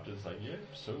helicopter. It's like, yeah,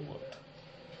 so what?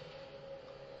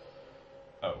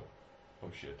 Oh. Oh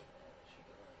shit.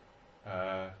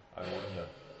 I wonder.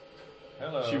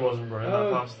 Hello. she wasn't running that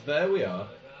Oh, fast. there we are.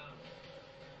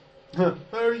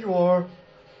 There you are.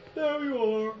 There you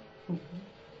are.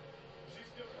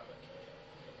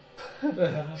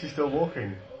 She's still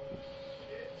walking.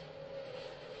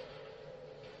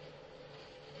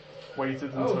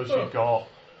 Waited Oh, until fuck. she got.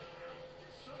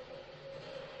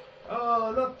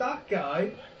 Oh, not that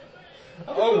guy.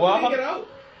 Oh, How wow. did he get out?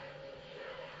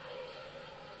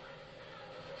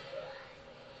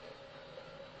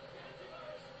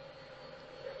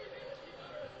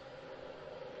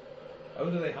 Oh,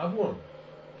 do they have one?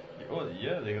 Oh,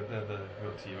 yeah, they got the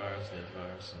T-virus and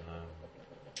antivirus and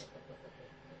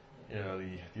the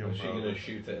Is she umbrella. gonna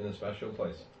shoot it in a special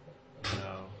place?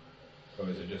 No, Or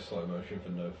is it just slow motion for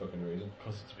no fucking reason?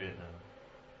 because it's Vietnam.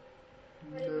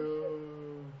 No.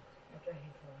 After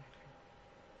Alaska,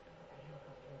 the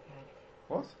helicopter impact.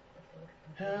 What?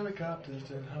 Helicopters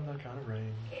didn't have that kind of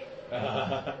range. They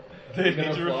You're need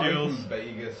gonna to fly refuel. from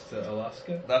Vegas to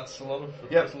Alaska. That's a lot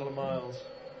of miles.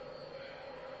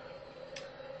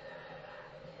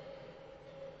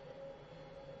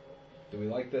 Do we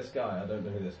like this guy? I don't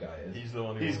know who this guy is. He's the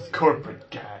one who He's wants,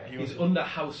 corporate guy. he He's wants, under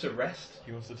house arrest.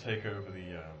 he wants to take over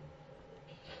the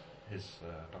his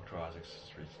Dr. Isaac's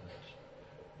research.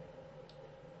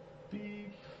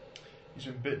 Beep. He's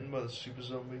been bitten by the super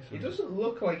zombie. So He doesn't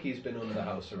look like he's been under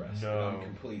house arrest, No. if I'm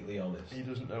completely honest. He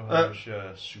doesn't know how much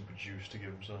super juice to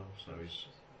give himself, so he's.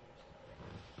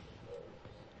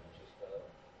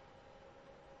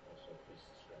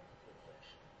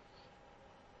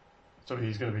 So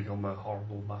he's going to become a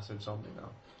horrible, massive zombie now.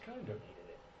 Kind of.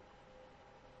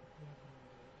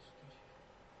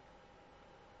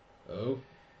 Oh?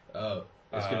 Oh.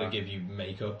 It's gonna give you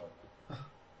makeup.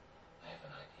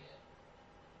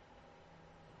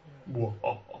 Whoa.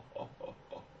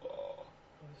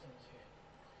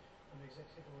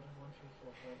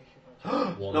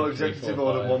 No, Executive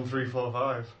Order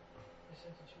 1345.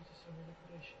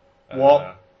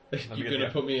 What? Let me You're get gonna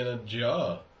the- put me in a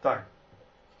jar. Dang.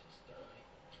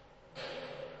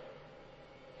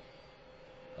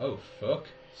 Oh, fuck.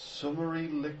 Summary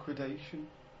liquidation?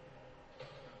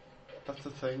 That's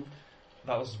the thing.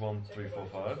 That was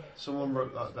 1345. Someone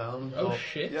wrote that down. and Oh, thought,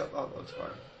 shit. Yep, that's fine.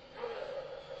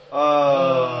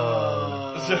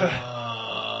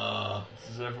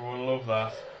 Does everyone love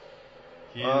that?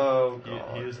 He, Oh, he,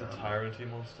 God, he is the damn. Tyrantty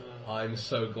monster. I'm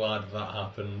so glad that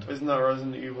happened. Isn't that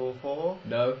Resident Evil 4?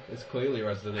 No, it's clearly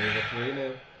Resident Evil 3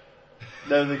 now.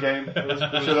 No, the game. Shut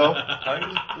up. I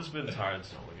think there's been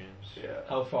tyrants in all the games. Yeah.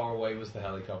 How far away was the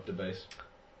helicopter base?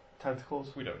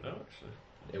 Tentacles. We don't know actually.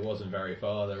 It wasn't very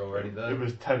far, they're already there. It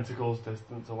was tentacles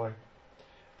distance away.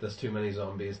 There's too many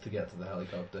zombies to get to the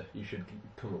helicopter. You should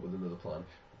come up with another plan.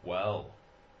 Well,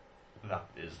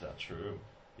 is that true?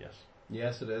 Yes.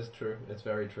 Yes, it is true. It's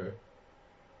very true.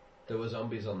 There were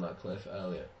zombies on that cliff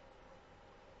earlier.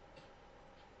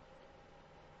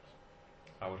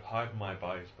 I would hide my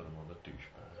bite, but I'm not a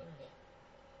douchebag.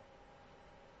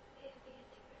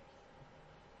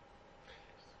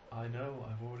 I know,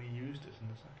 I've already used it in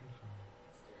the second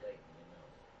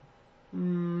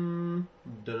film.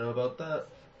 Don't know about that.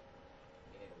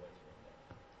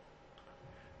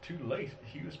 Too late.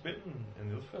 He was bitten in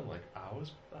the other film like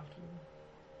hours after.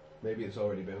 Maybe it's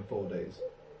already been 4 days.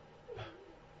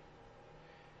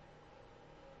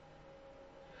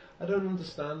 I don't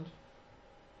understand.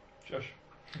 Josh.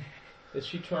 Is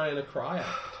she trying to cry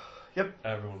act?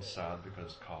 Everyone's sad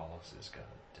because Carlos is gonna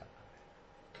die.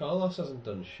 Carlos hasn't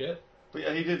done shit. But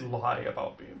yeah, he did lie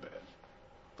about being bitten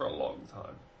for a long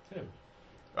time. Him.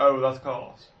 Oh, that's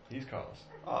Carlos. He's Carlos.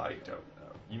 I don't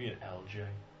know. You mean LJ?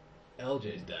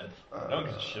 LJ's dead. No one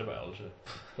gives a shit about LJ.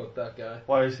 Fuck that guy.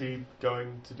 Why is he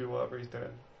going to do whatever he's doing?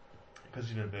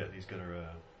 Because in a bit he's gonna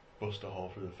bust a hole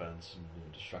through the fence and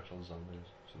distract all the zombies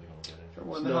so they can't get in.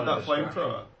 When It's they had not a that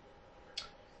flamethrower.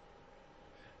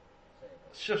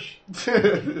 Shush! Do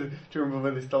you remember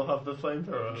when they still have the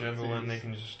flamethrower? Do you remember when they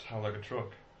can just have like a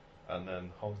truck and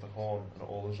then honk the horn and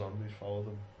all the zombies follow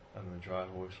them and then they drive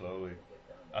away slowly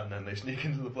and then they sneak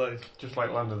into the place? Just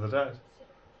like Land of the Dead.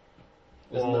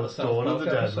 Isn't Or that a South Dawn of Park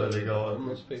the Dead, episode where they with go the on.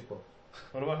 homeless people?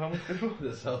 What about homeless people?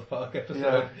 The South Park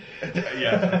episode.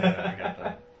 yeah, I get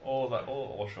that. Or that,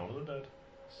 or Shaun of the Dead.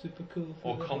 Super cool.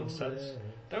 Or for the Common homeless. Sense.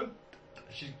 Don't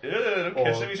kiss him,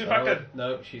 he's Or- infected.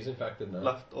 No, she's infected now.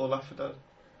 Left 4 Dead.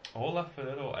 Or Left 4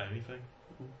 Dead, or anything.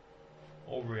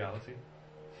 Or reality.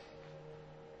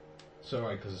 It's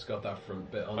alright because it's got that front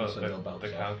bit on, Oh, so they'll bounce the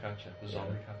cow off. catcher, the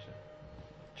zombie catcher,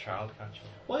 child catcher,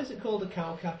 Why is it called a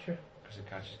cow catcher? because it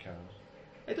catches cows.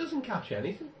 It doesn't catch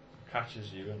anything.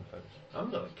 Catches you in the face. I'm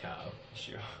not a cow.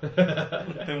 Sure.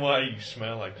 Then why do you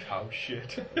smell like cow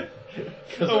shit?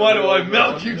 So why do I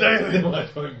milk you daily? Why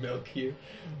do I milk you?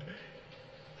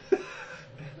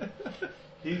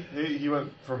 He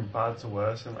went from bad to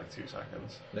worse in like 2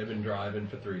 seconds. They've been driving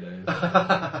for 3 days.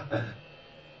 We're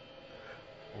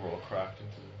all cracked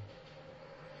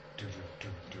into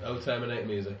the... Oh, Terminator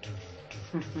music.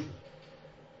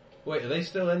 Wait, are they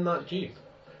still in that Jeep?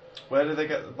 Where did they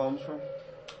get the bombs from?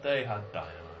 They had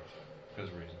dynamite. Because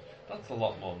of reason. That's a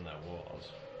lot more than there was.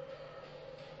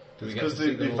 Do we It's get 'cause to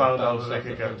see they them found all out that bounce they off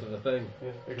could the get- front of the thing?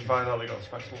 Yeah. They could find out they got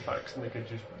special effects and they could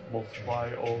just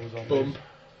multiply all the zombies. Bump,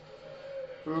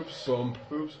 Oops. bump.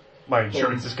 Oops. My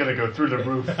insurance is going to go through the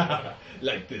roof.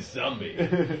 Like this zombie.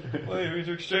 Well, you need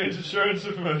to exchange insurance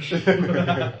information.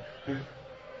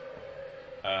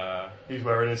 He's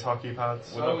wearing his hockey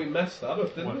pads. Oh, we messed that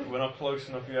up, didn't we? We're not close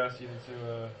enough yet. You need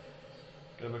to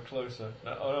get a bit closer.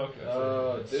 No, oh, no, okay.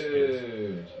 Oh, It's-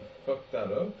 dude. You fucked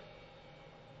that up.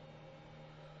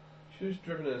 She's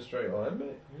driven in a straight line,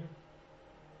 mate. Yeah.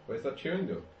 Where's that chewing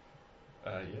gum?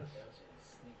 Yes.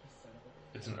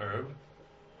 It's an herb.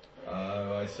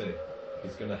 Oh, I see.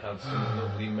 He's gonna have some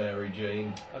lovely Mary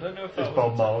Jane. I don't know if Is that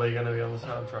Bob was... Marley going to be on the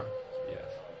soundtrack? Yes.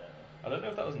 I don't know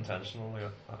if that was intentionally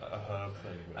a herb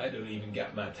thing. But I don't even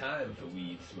get my time for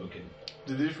weed smoking.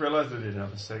 Did they just realise they didn't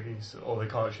have a ciggy, or they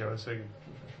can't show a ciggy?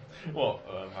 What?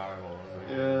 Marijuana.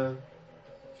 Yeah.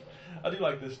 I do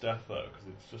like this death though,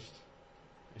 because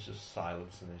it's just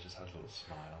silence and it just has a little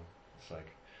smile. It's like,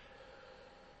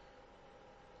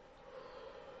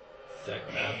 Suck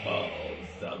my balls,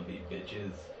 zombie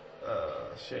bitches.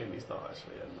 Shame he's not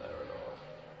actually in there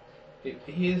at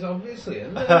all. He is obviously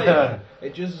in there.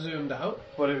 It just zoomed out.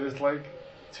 But it was like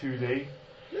 2D.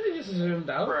 No, it just zoomed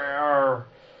out.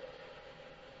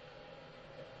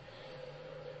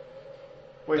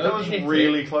 Wait, Don't that was hit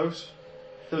really close.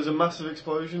 There was a massive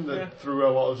explosion that threw a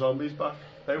lot of zombies back.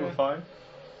 They were fine.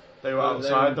 They were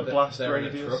outside the blast they're in a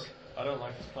radius. truck. I don't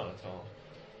like this plan at all.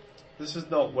 This has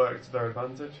not worked to their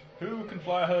advantage. Who can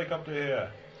fly a helicopter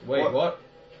here? Wait, what?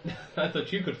 I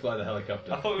thought you could fly the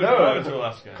helicopter. I thought we No. were going to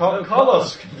Alaska. Carlos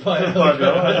Carlos can fly a can fly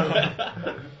the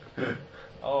helicopter.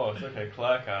 Oh, it's okay.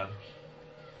 Claire can.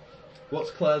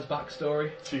 What's Claire's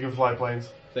backstory? She can fly planes.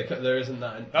 There isn't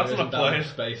that. That's there not isn't a plane. that much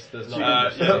space. There's not. Uh,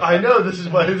 that much yeah. I know this is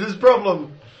why this is a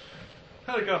problem.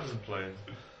 Helicopters and planes.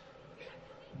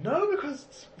 No, because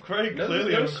it's very No,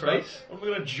 clearly there's no uncrafted. space. I'm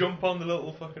going to jump on the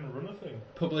little fucking runner thing.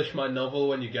 Publish my novel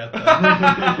when you get there.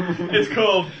 It's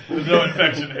called There's No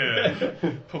Infection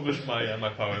Here. Publish my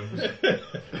poems.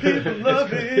 People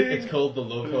loving. It's called The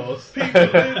Love Horse. People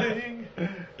living.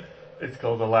 It's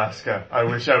called Alaska. I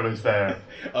wish I was there.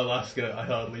 Alaska, I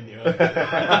hardly knew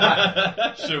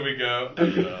it. Should we go?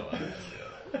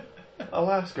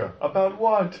 Alaska. About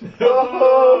what?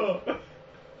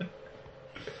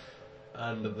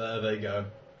 And there they go.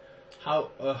 How?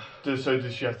 So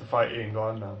does she have to fight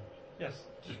England now? Yes.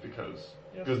 Just because?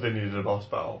 Yes. Because they needed a boss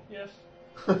battle. Yes.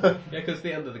 Yeah, because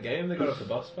the end of the game they got up the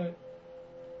boss fight.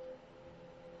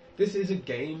 This is a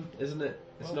game, isn't it?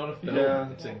 It's not a film. yeah.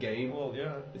 It's a game. Well,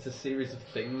 yeah. It's a series of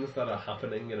things that are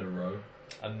happening in a row.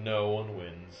 And no one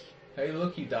wins. Hey,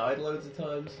 look, you died loads of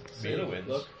times. Mila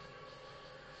wins.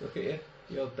 Look at you.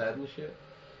 You're dead and shit.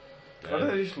 Why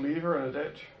did they just leave her in a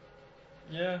ditch?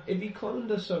 Yeah. If you cloned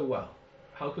her so well,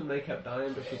 how come they kept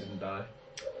dying but she didn't die?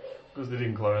 Because they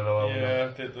didn't clone her well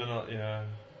enough. Yeah, they're not, yeah.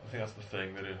 I think that's the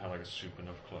thing, they didn't have like a soup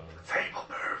enough clone. The table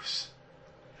moves.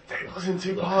 The table's in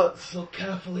two parts. Look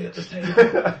carefully at the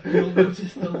table. You'll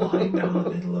notice the line down the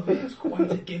middle of it is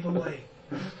quite a giveaway.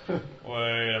 Wait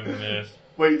a minute.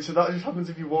 Wait, so that just happens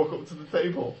if you walk up to the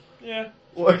table? Yeah.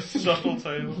 What? Subtle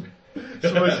table.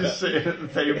 Someone's just sitting at the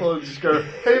table and just go,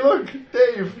 hey look,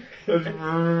 Dave!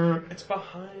 And It's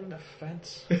behind a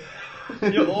fence.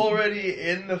 You're already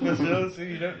in the facility,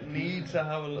 you don't need to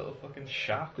have a little fucking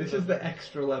shack. This is the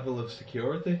extra level of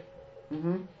security.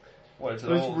 mm-hmm. What, it's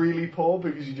So it's really poor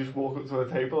because you just walk up to a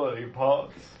table and eat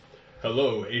parts.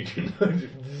 Hello, Agent.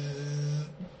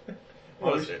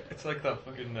 Well, it's like that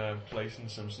fucking place in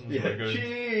Simpsons Yeah, where it goes,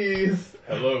 cheese.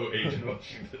 Hello, Agent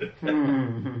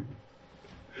Washington.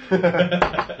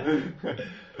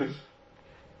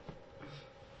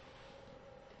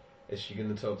 Is she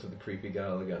going to talk to the creepy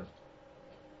girl again?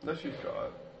 No, she's got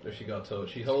it. No, she got told.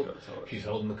 She's got a torch. She's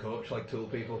holding the torch like tool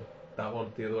people. That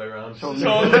one, the other way around. Told "It's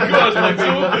all the gods like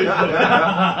tool people."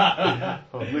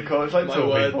 Oh, the coach like two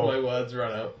people. My words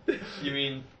ran out. You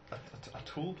mean a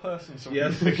tool person?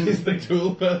 Yes, she's the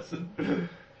tool person.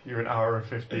 You're an hour and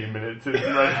 15 minutes into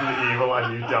Resident Evil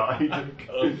and you died.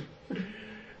 God.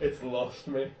 It's lost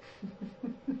me.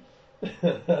 You've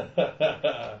been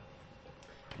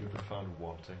found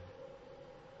wanting.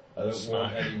 I don't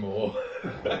want any more.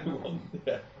 I want,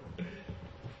 yeah.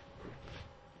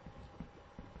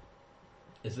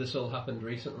 Has this all happened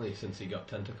recently since he got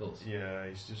tentacles? Yeah,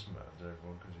 he's just mad at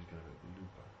everyone because he's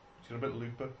got a bit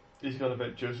looper. He's got a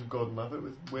bit Joseph Gordon-Levitt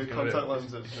with weird He's got a contact bit-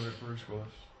 lenses. He's got a bit Bruce Willis.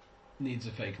 Needs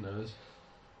a fake nose.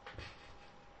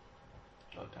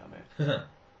 God damn it.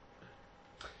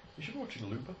 You should watch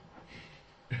Looper.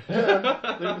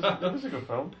 Yeah, that was a good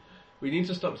film. We need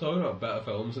to stop talking about better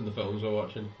films than the films we're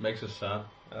watching. Makes us sad.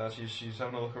 She's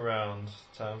having a look around.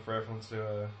 Time for everyone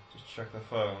to just check their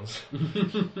phones.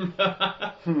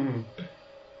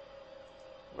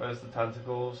 Where's the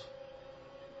tentacles?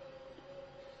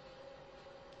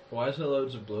 Why is there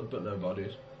loads of blood but no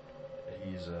bodies?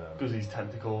 He's Because he's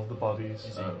tentacle of the bodies.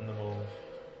 he's eating them all.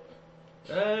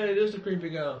 Hey, there's the creepy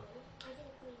girl.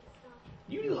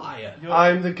 You liar.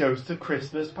 I'm the ghost of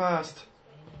Christmas past.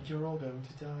 You're all going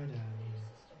to die now.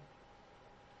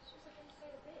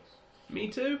 Me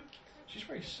too. She's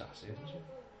very sassy, isn't she?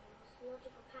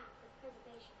 logical path for the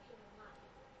preservation of human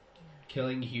life.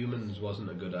 Killing humans wasn't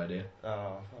a good idea.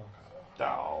 Oh, fuck off.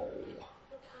 Ow.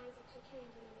 Dr. Isaacs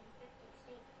returned in an infected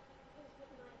state. He was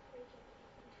bitten by a creature that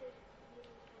had been treated for the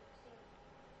mutants had exterminated.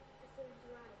 The serum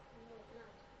derived from your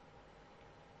blood.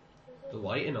 The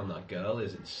lighting on that girl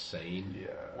is insane.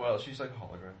 Yeah. Well, she's like a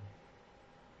hologram.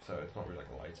 So it's not really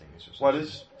like lighting, it's just... Why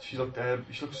does she look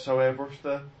she looks so airbrushed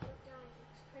there?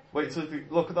 Wait, so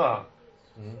look at that,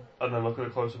 Mhm. and then look at a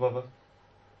close up of her.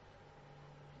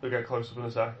 We'll get close up in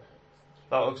a sec.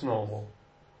 That looks normal.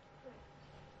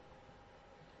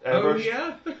 Oh Airbrushed.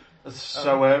 yeah. It's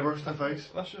so airbrushed, her face.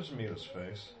 That's just Mila's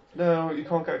face. No, you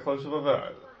can't get a close up of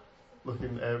her.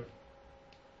 Looking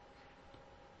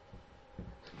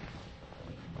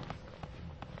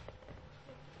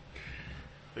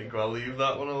Think I'll leave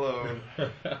that one alone.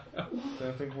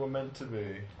 Don't think we're meant to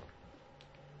be.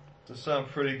 Does sound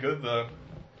pretty good though.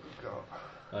 God.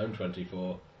 I'm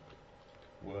 24.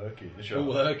 Work in the shop.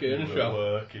 Work in the shop.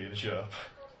 Work in the shop.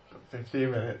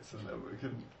 15 minutes and then we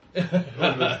can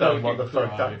understand what the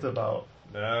fuck that's about.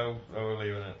 No, we're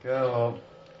leaving it. Go on.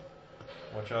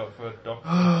 Watch out for Doctor.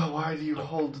 Why do you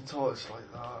hold the torch like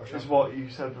that? It's what you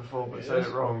said before, but say Yes.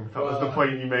 it wrong. That was Well, the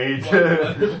point you made.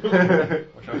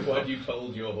 Watch out Why for you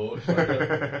told your horse? like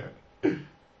that?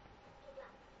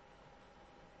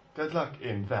 Good luck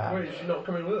in that. Wait, is she not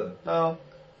coming with her? No.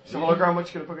 It's a hologram,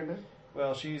 what you gonna fucking do?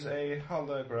 Well, she's a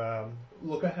hologram.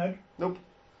 Look ahead.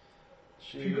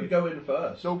 She She could go in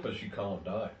first, Nope. but she can't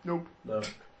die. Nope. No.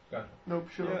 Nope,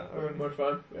 shut Yeah, up. alright. Much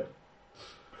fine. Yeah.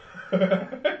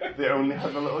 They only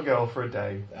have a little girl for a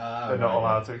day. Ah, They're not right.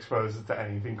 allowed to expose her to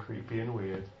anything creepy and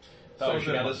weird. So That she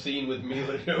was had it. a scene with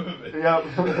Mila Jovovich.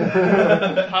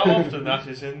 Yep. How often that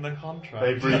is in the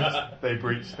contract? they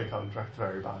breached the contract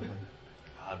very badly.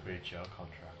 I'd breach your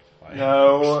contract. by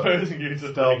No. Exposing you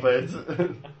to Stop things.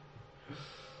 it.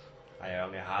 I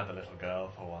only had a little girl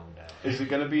for one day. Is it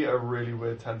going to be a really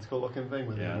weird tentacle looking thing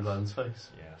with Yes. Elon's face?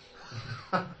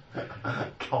 Yes.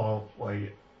 Can't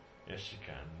wait. Yes, you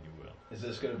can. You will. Is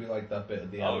this going to be like that bit at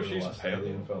the Oh, end of the she's last pale.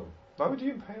 Alien film? Why would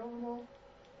you impale them all?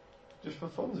 Just for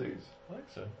funsies? I think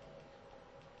so.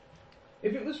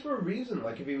 If it was for a reason,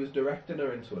 like if he was directing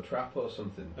her into a trap or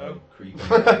something, No. like creepy.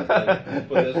 But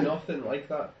there's nothing like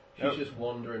that. She's Nope. just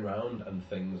wandering around and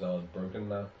things are broken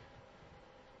now.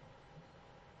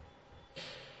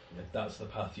 If that's the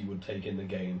path you would take in the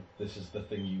game, this is the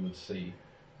thing you would see.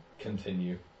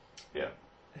 Continue. Yeah.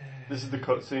 This is the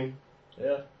cutscene.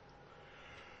 Yeah.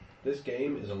 This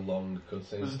game is a long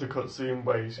cutscene. This is the cutscene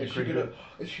where you see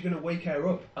Is she gonna wake her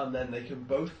up and then they can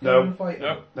both No. go and fight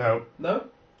her? No. No. No?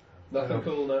 Nothing No.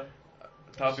 cool, no?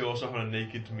 That'd be also having a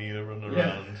naked Mila running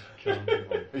Yeah. around killing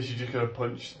people. Is she just going to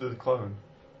punch the clone?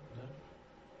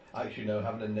 Actually, no,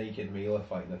 having a naked Mila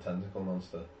fighting a tentacle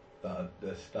monster. That's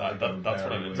That's what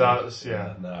I meant. That's,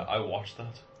 yeah. No. I watched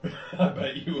that. I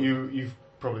bet you. You've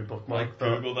probably I bookmarked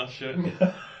that. googled that shit.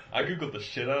 I googled the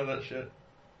shit out of that shit.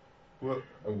 What?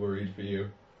 I'm worried for you.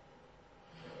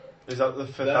 Is that the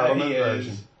Fifth There Element he is.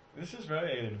 version? This is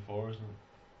very Alien 4, isn't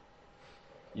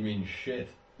You mean shit?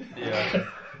 it? Yeah.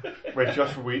 Wait,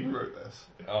 Joshua Whedon wrote this?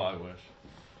 Oh, I wish.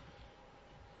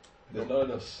 There's not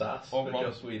enough sass Oh, for Ron-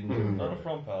 Joss Whedon. Hmm. Not a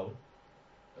front pal.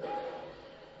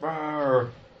 Rawr.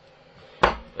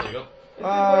 There you go.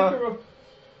 Ah.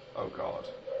 Oh god.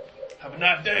 Have a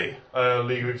nice day.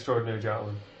 League of Extraordinary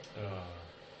Gentlemen.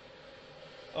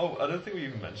 Oh, I don't think we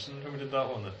even mentioned when we did that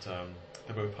one that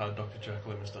they both had Dr.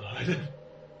 Jekyll and Mr. Hyde.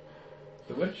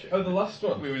 The which? Oh, the last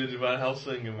one. we did Van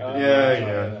Helsing and we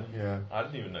did Yeah. I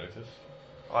didn't even notice.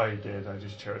 I did. I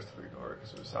just chose to ignore it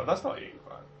because it was sad. That's not Ian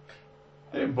Glenn.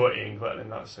 They didn't put Ian Glenn in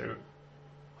that suit.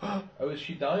 Oh, is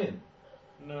she dying?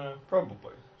 No.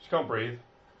 Probably. She can't breathe.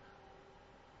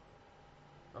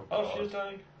 Oh, God. she's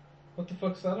dying. What the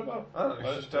fuck's that about? I don't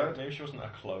know. She's dead. Maybe she wasn't a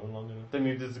clone long enough. They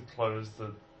needed to close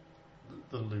the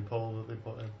loophole that they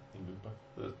put in.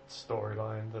 The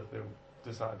storyline that they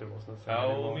decided wasn't a thing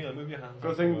Oh, anymore. Mila, move your hands.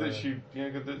 Good out thing the that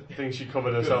way. good thing she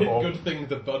covered herself up. Good thing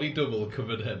the body double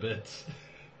covered her bits.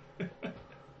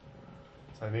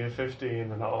 It's only a 15,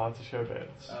 they're not allowed to show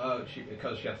bits. Oh,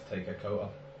 because she had to take her coat off.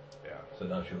 Yeah. So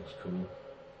now she looks cool.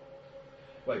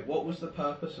 Wait, what was the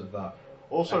purpose of that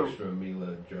Also, extra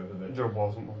Mila Jovovich? there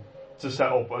wasn't one. To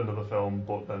set up another film,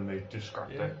 but then they just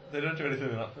scrapped Yeah, it. they don't do anything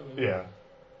in that film. Yeah.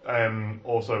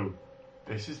 Also,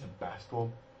 this is the best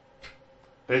one.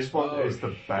 This one Oh, is the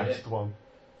shit. best one.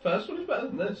 First one is better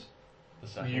than this. The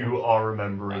second You one. are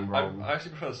remembering I wrong.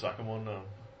 actually prefer the second one now.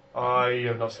 I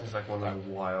have not seen the second one in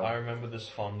a while. I remember this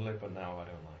fondly, but now I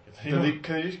don't like it.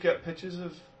 Can you just get pictures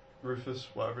of Rufus,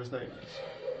 whatever his name is?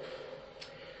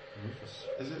 Rufus.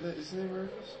 Is it? Is his name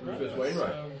Rufus? Rufus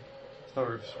Wainwright. It's not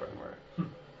Rufus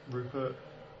Wainwright. Rupert.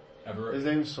 Everett. His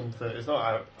name's something. It's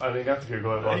not. I think I have to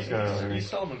Google it. But it's going on. He's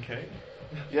Solomon Kane.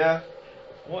 Yeah.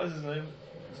 What is his name?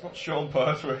 It's not Sean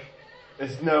Pertwee.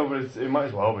 It's no, but it might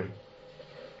as well be.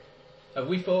 Have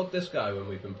we fought this guy when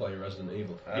we've been playing Resident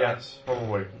Evil? Yes,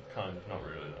 probably. Kind of, not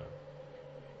really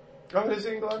though. Oh, is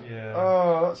he England? Yeah.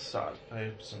 Oh, that's sad. I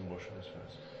had some mush on his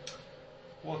face.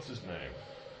 What's his name?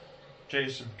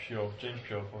 James Purefoy.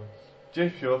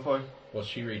 James Purefoy. What's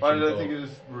she reaching Why did I for? think it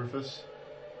was Rufus?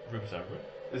 Rufus Everett.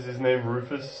 Is his name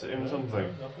Rufus in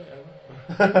something? Nothing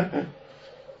ever.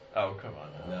 Oh, come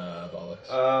on now. Nah, bollocks.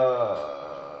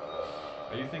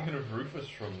 Are you thinking of Rufus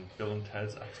from Bill and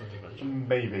Ted's Excellent Adventure?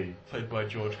 Maybe. Played by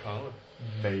George Carlin.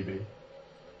 Maybe.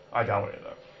 I doubt it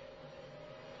though.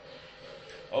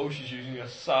 Oh, she's using her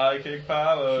psychic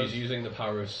powers. She's using the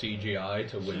power of CGI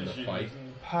to win the She's fight. using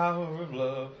the power of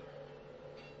love.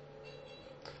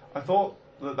 I thought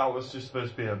that was just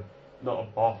supposed to be not a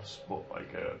boss, but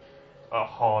like a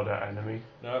harder enemy.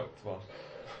 No, it's a boss.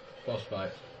 Boss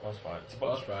fight. Boss fight. It's a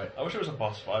Boss boss. fight. I wish it was a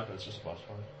boss fight, but it's just a boss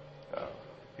fight. Oh.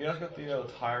 He has got the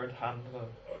tyrant hand though.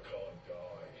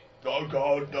 Oh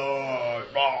God, no!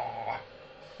 Ah.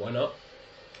 Why not?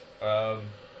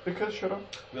 Because shut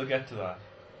up. We'll get to that.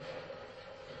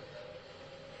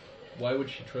 Why would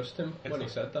she trust him It's when he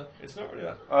not- said that? It's not really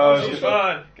that. Oh, She's she's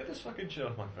fine. Get this fucking shit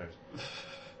off my face.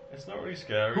 It's not really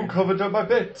scary. Who covered up my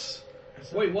bits?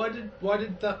 It's not- Wait, why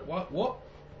did that? What?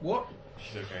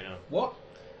 She's okay now. What?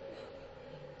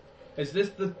 Is this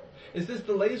the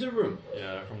laser room?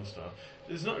 Yeah, from the start.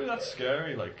 It's not really that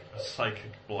scary, like a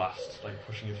psychic blast, like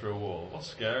pushing you through a wall. What's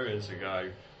scary is a guy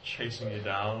chasing you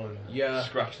down and Yeah.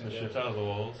 scratching the shit out of the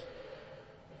walls.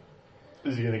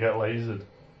 Is he gonna get lasered?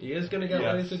 He is gonna get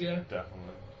Yes, lasered, yeah.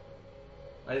 definitely.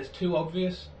 And it's too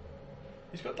obvious.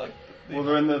 He's got like. Well,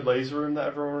 they're in the laser room that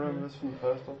everyone remembers from the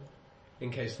first one.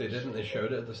 In case they didn't, they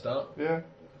showed it at the start. Yeah.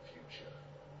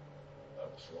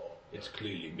 It's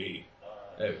clearly me.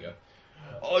 There we go.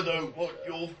 I don't want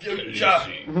your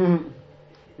future.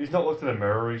 He's not looked in a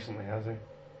mirror recently, has he?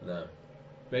 No.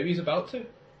 Maybe he's about to.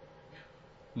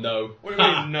 No. What do you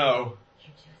mean no?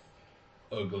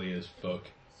 Ugly as fuck.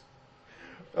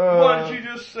 What did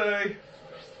you just say?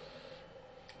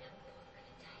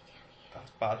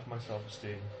 That's bad for my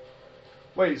self-esteem.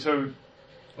 Wait, so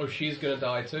Oh, she's gonna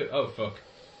die too. Oh fuck.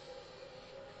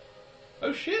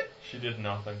 Oh shit. She did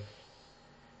nothing.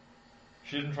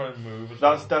 She didn't try and move.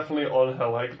 that's definitely on her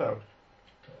leg though.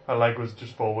 Her leg was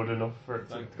just forward enough for it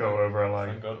to go over her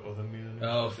Thank leg. God other meaning.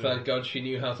 Oh, thank God she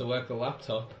knew how to work the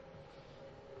laptop.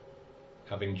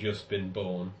 Having just been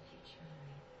born.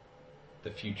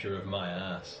 The future of my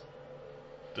ass.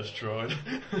 Destroyed.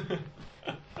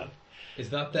 Is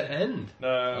that the end? No.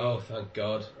 Oh, thank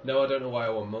God. No, I don't know why I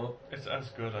want more. It's as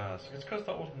good as. It's because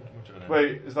that wasn't much of an end.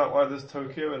 Wait, is that why there's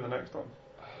Tokyo in the next one?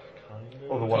 Kind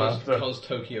of. Or the one after? Cause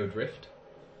Tokyo Drift.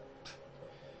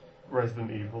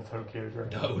 Resident Evil Tokyo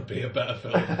Drift. That would be a better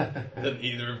film than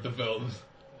either of the films.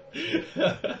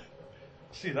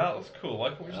 See, that was cool. Why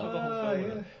can't we just have the whole Ah,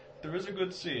 film? yeah. There is a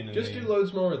good scene in Just the... do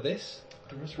loads more of this.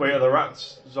 There is Wait, are the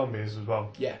rats zombies as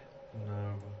well? Yeah.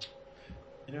 No.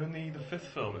 You know, in the fifth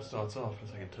film, it starts off,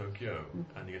 it's like in Tokyo,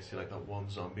 and you can see like that one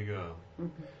zombie girl,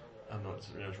 and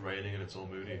it's raining and it's all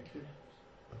moody.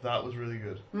 That was really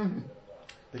good.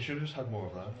 They should have just had more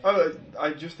of that.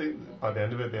 I just think by the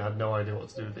end of it they had no idea what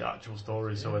to do with the actual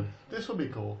story, so when this would be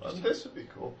cool, and this would be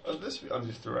cool, and this would, and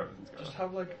just threw everything together. Just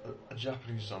have like a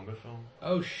Japanese zombie film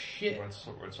Oh shit. where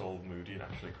it's all moody and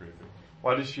actually creepy.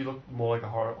 Why does she look more like a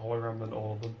hologram than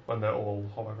all of them, when they're all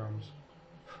holograms?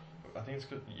 I think it's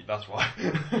good. That's why.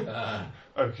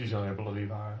 Oh, she's only a bloody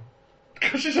bio.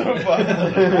 Because she's on fire.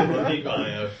 Bloody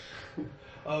bio.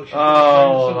 Oh, she's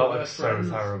Oh, some that of her looks so friends.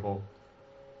 terrible.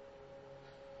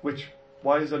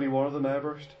 Why is only one of them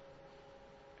airbrushed?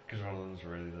 Because one of them's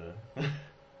really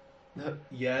there.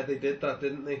 Yeah, they did that,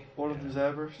 didn't they? One of them's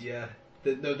airbrushed? Yeah.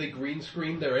 They green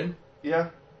screened her in. Yeah.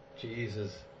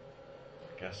 Jesus.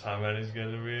 Guess how many's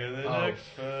going to be in the Oh, next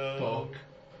film? Fuck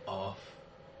off.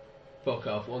 Fuck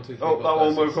off. 1, 2, 3, Oh, 4, that 5,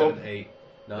 one 6, woke 7, up. 8,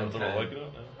 I 9, don't know, 10, like it,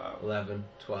 no? 11,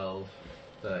 12,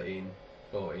 13,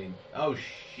 14. Oh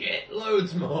shit,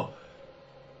 loads more.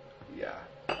 Yeah.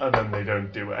 And then they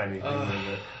don't do anything Ugh.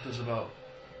 with it. There's about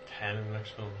 10 in the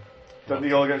next film. Don't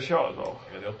they all get shot as well?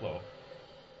 Yeah, they'll blow up.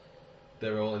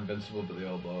 They're all invincible, but they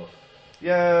all blow up.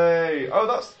 Yay! Oh,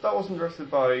 that wasn't directed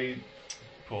by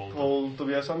Paul. Paul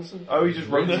W.S. Anderson? Oh, he just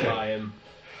wrote Written it. by him,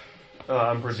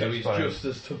 And so produced he's by him. just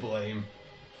as to blame.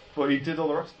 But he did all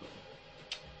the rest of it.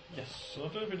 Yes, so I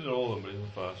don't know if he did all of them, but in the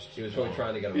first. He was probably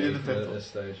trying to get He away did the from it fifth at one. this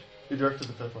stage. He directed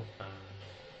the fifth one.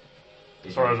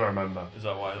 as far as I remember. Is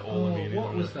that why all the media?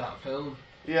 What was that film?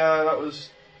 Yeah, that was.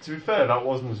 To be fair, that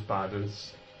wasn't as bad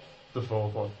as the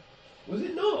fourth one. Was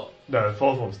it not? No, the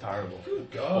fourth one's terrible.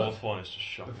 Good The God. fourth one is just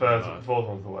shocking. The fourth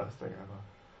one's the worst thing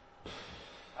ever.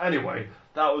 Anyway,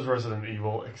 that was Resident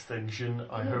Evil Extinction.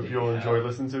 I hope you'll enjoy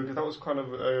listening to it because that was kind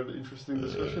of an interesting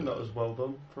discussion. That was well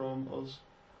done from us.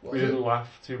 We didn't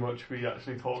laugh too much. We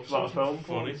actually talked about a film.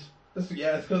 Funny.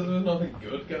 Yeah, it's because there was nothing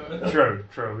good going on.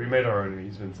 True. We made our own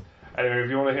amusements. Anyway, if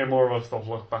you want to hear more of our stuff,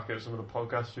 look back at some of the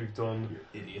podcasts we've done.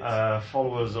 Idiots.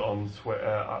 Follow us on Twitter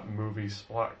at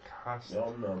MovieSplatcast.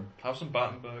 No. Have some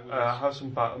Battenberg with us. Have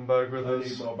some Battenberg with I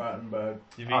need us. more Battenberg.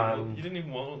 You and- didn't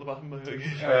even want the Battenberg.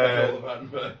 Uh, All the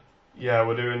Battenberg. Yeah,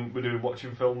 we're doing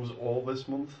watching films all this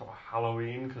month for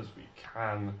Halloween because we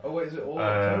can. Oh wait, is it all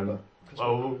October?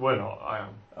 Oh, we're not. I am,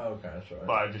 Oh, okay, that's right.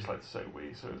 but I just like to say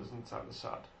we, so it doesn't sound as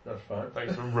sad. That's fine.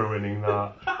 Thanks for ruining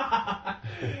that.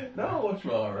 No, I'll watch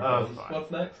more horror Oh, films. fine.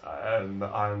 What's next?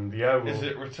 And yeah, we'll Is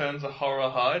it Return to Horror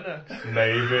High next?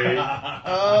 maybe.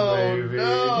 Oh, Maybe.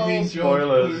 no. You mean George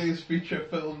Spoilers. Clooney's feature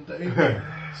film debut?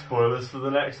 Spoilers for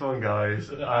the next one, guys.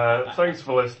 Thanks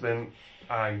for listening,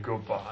 and goodbye.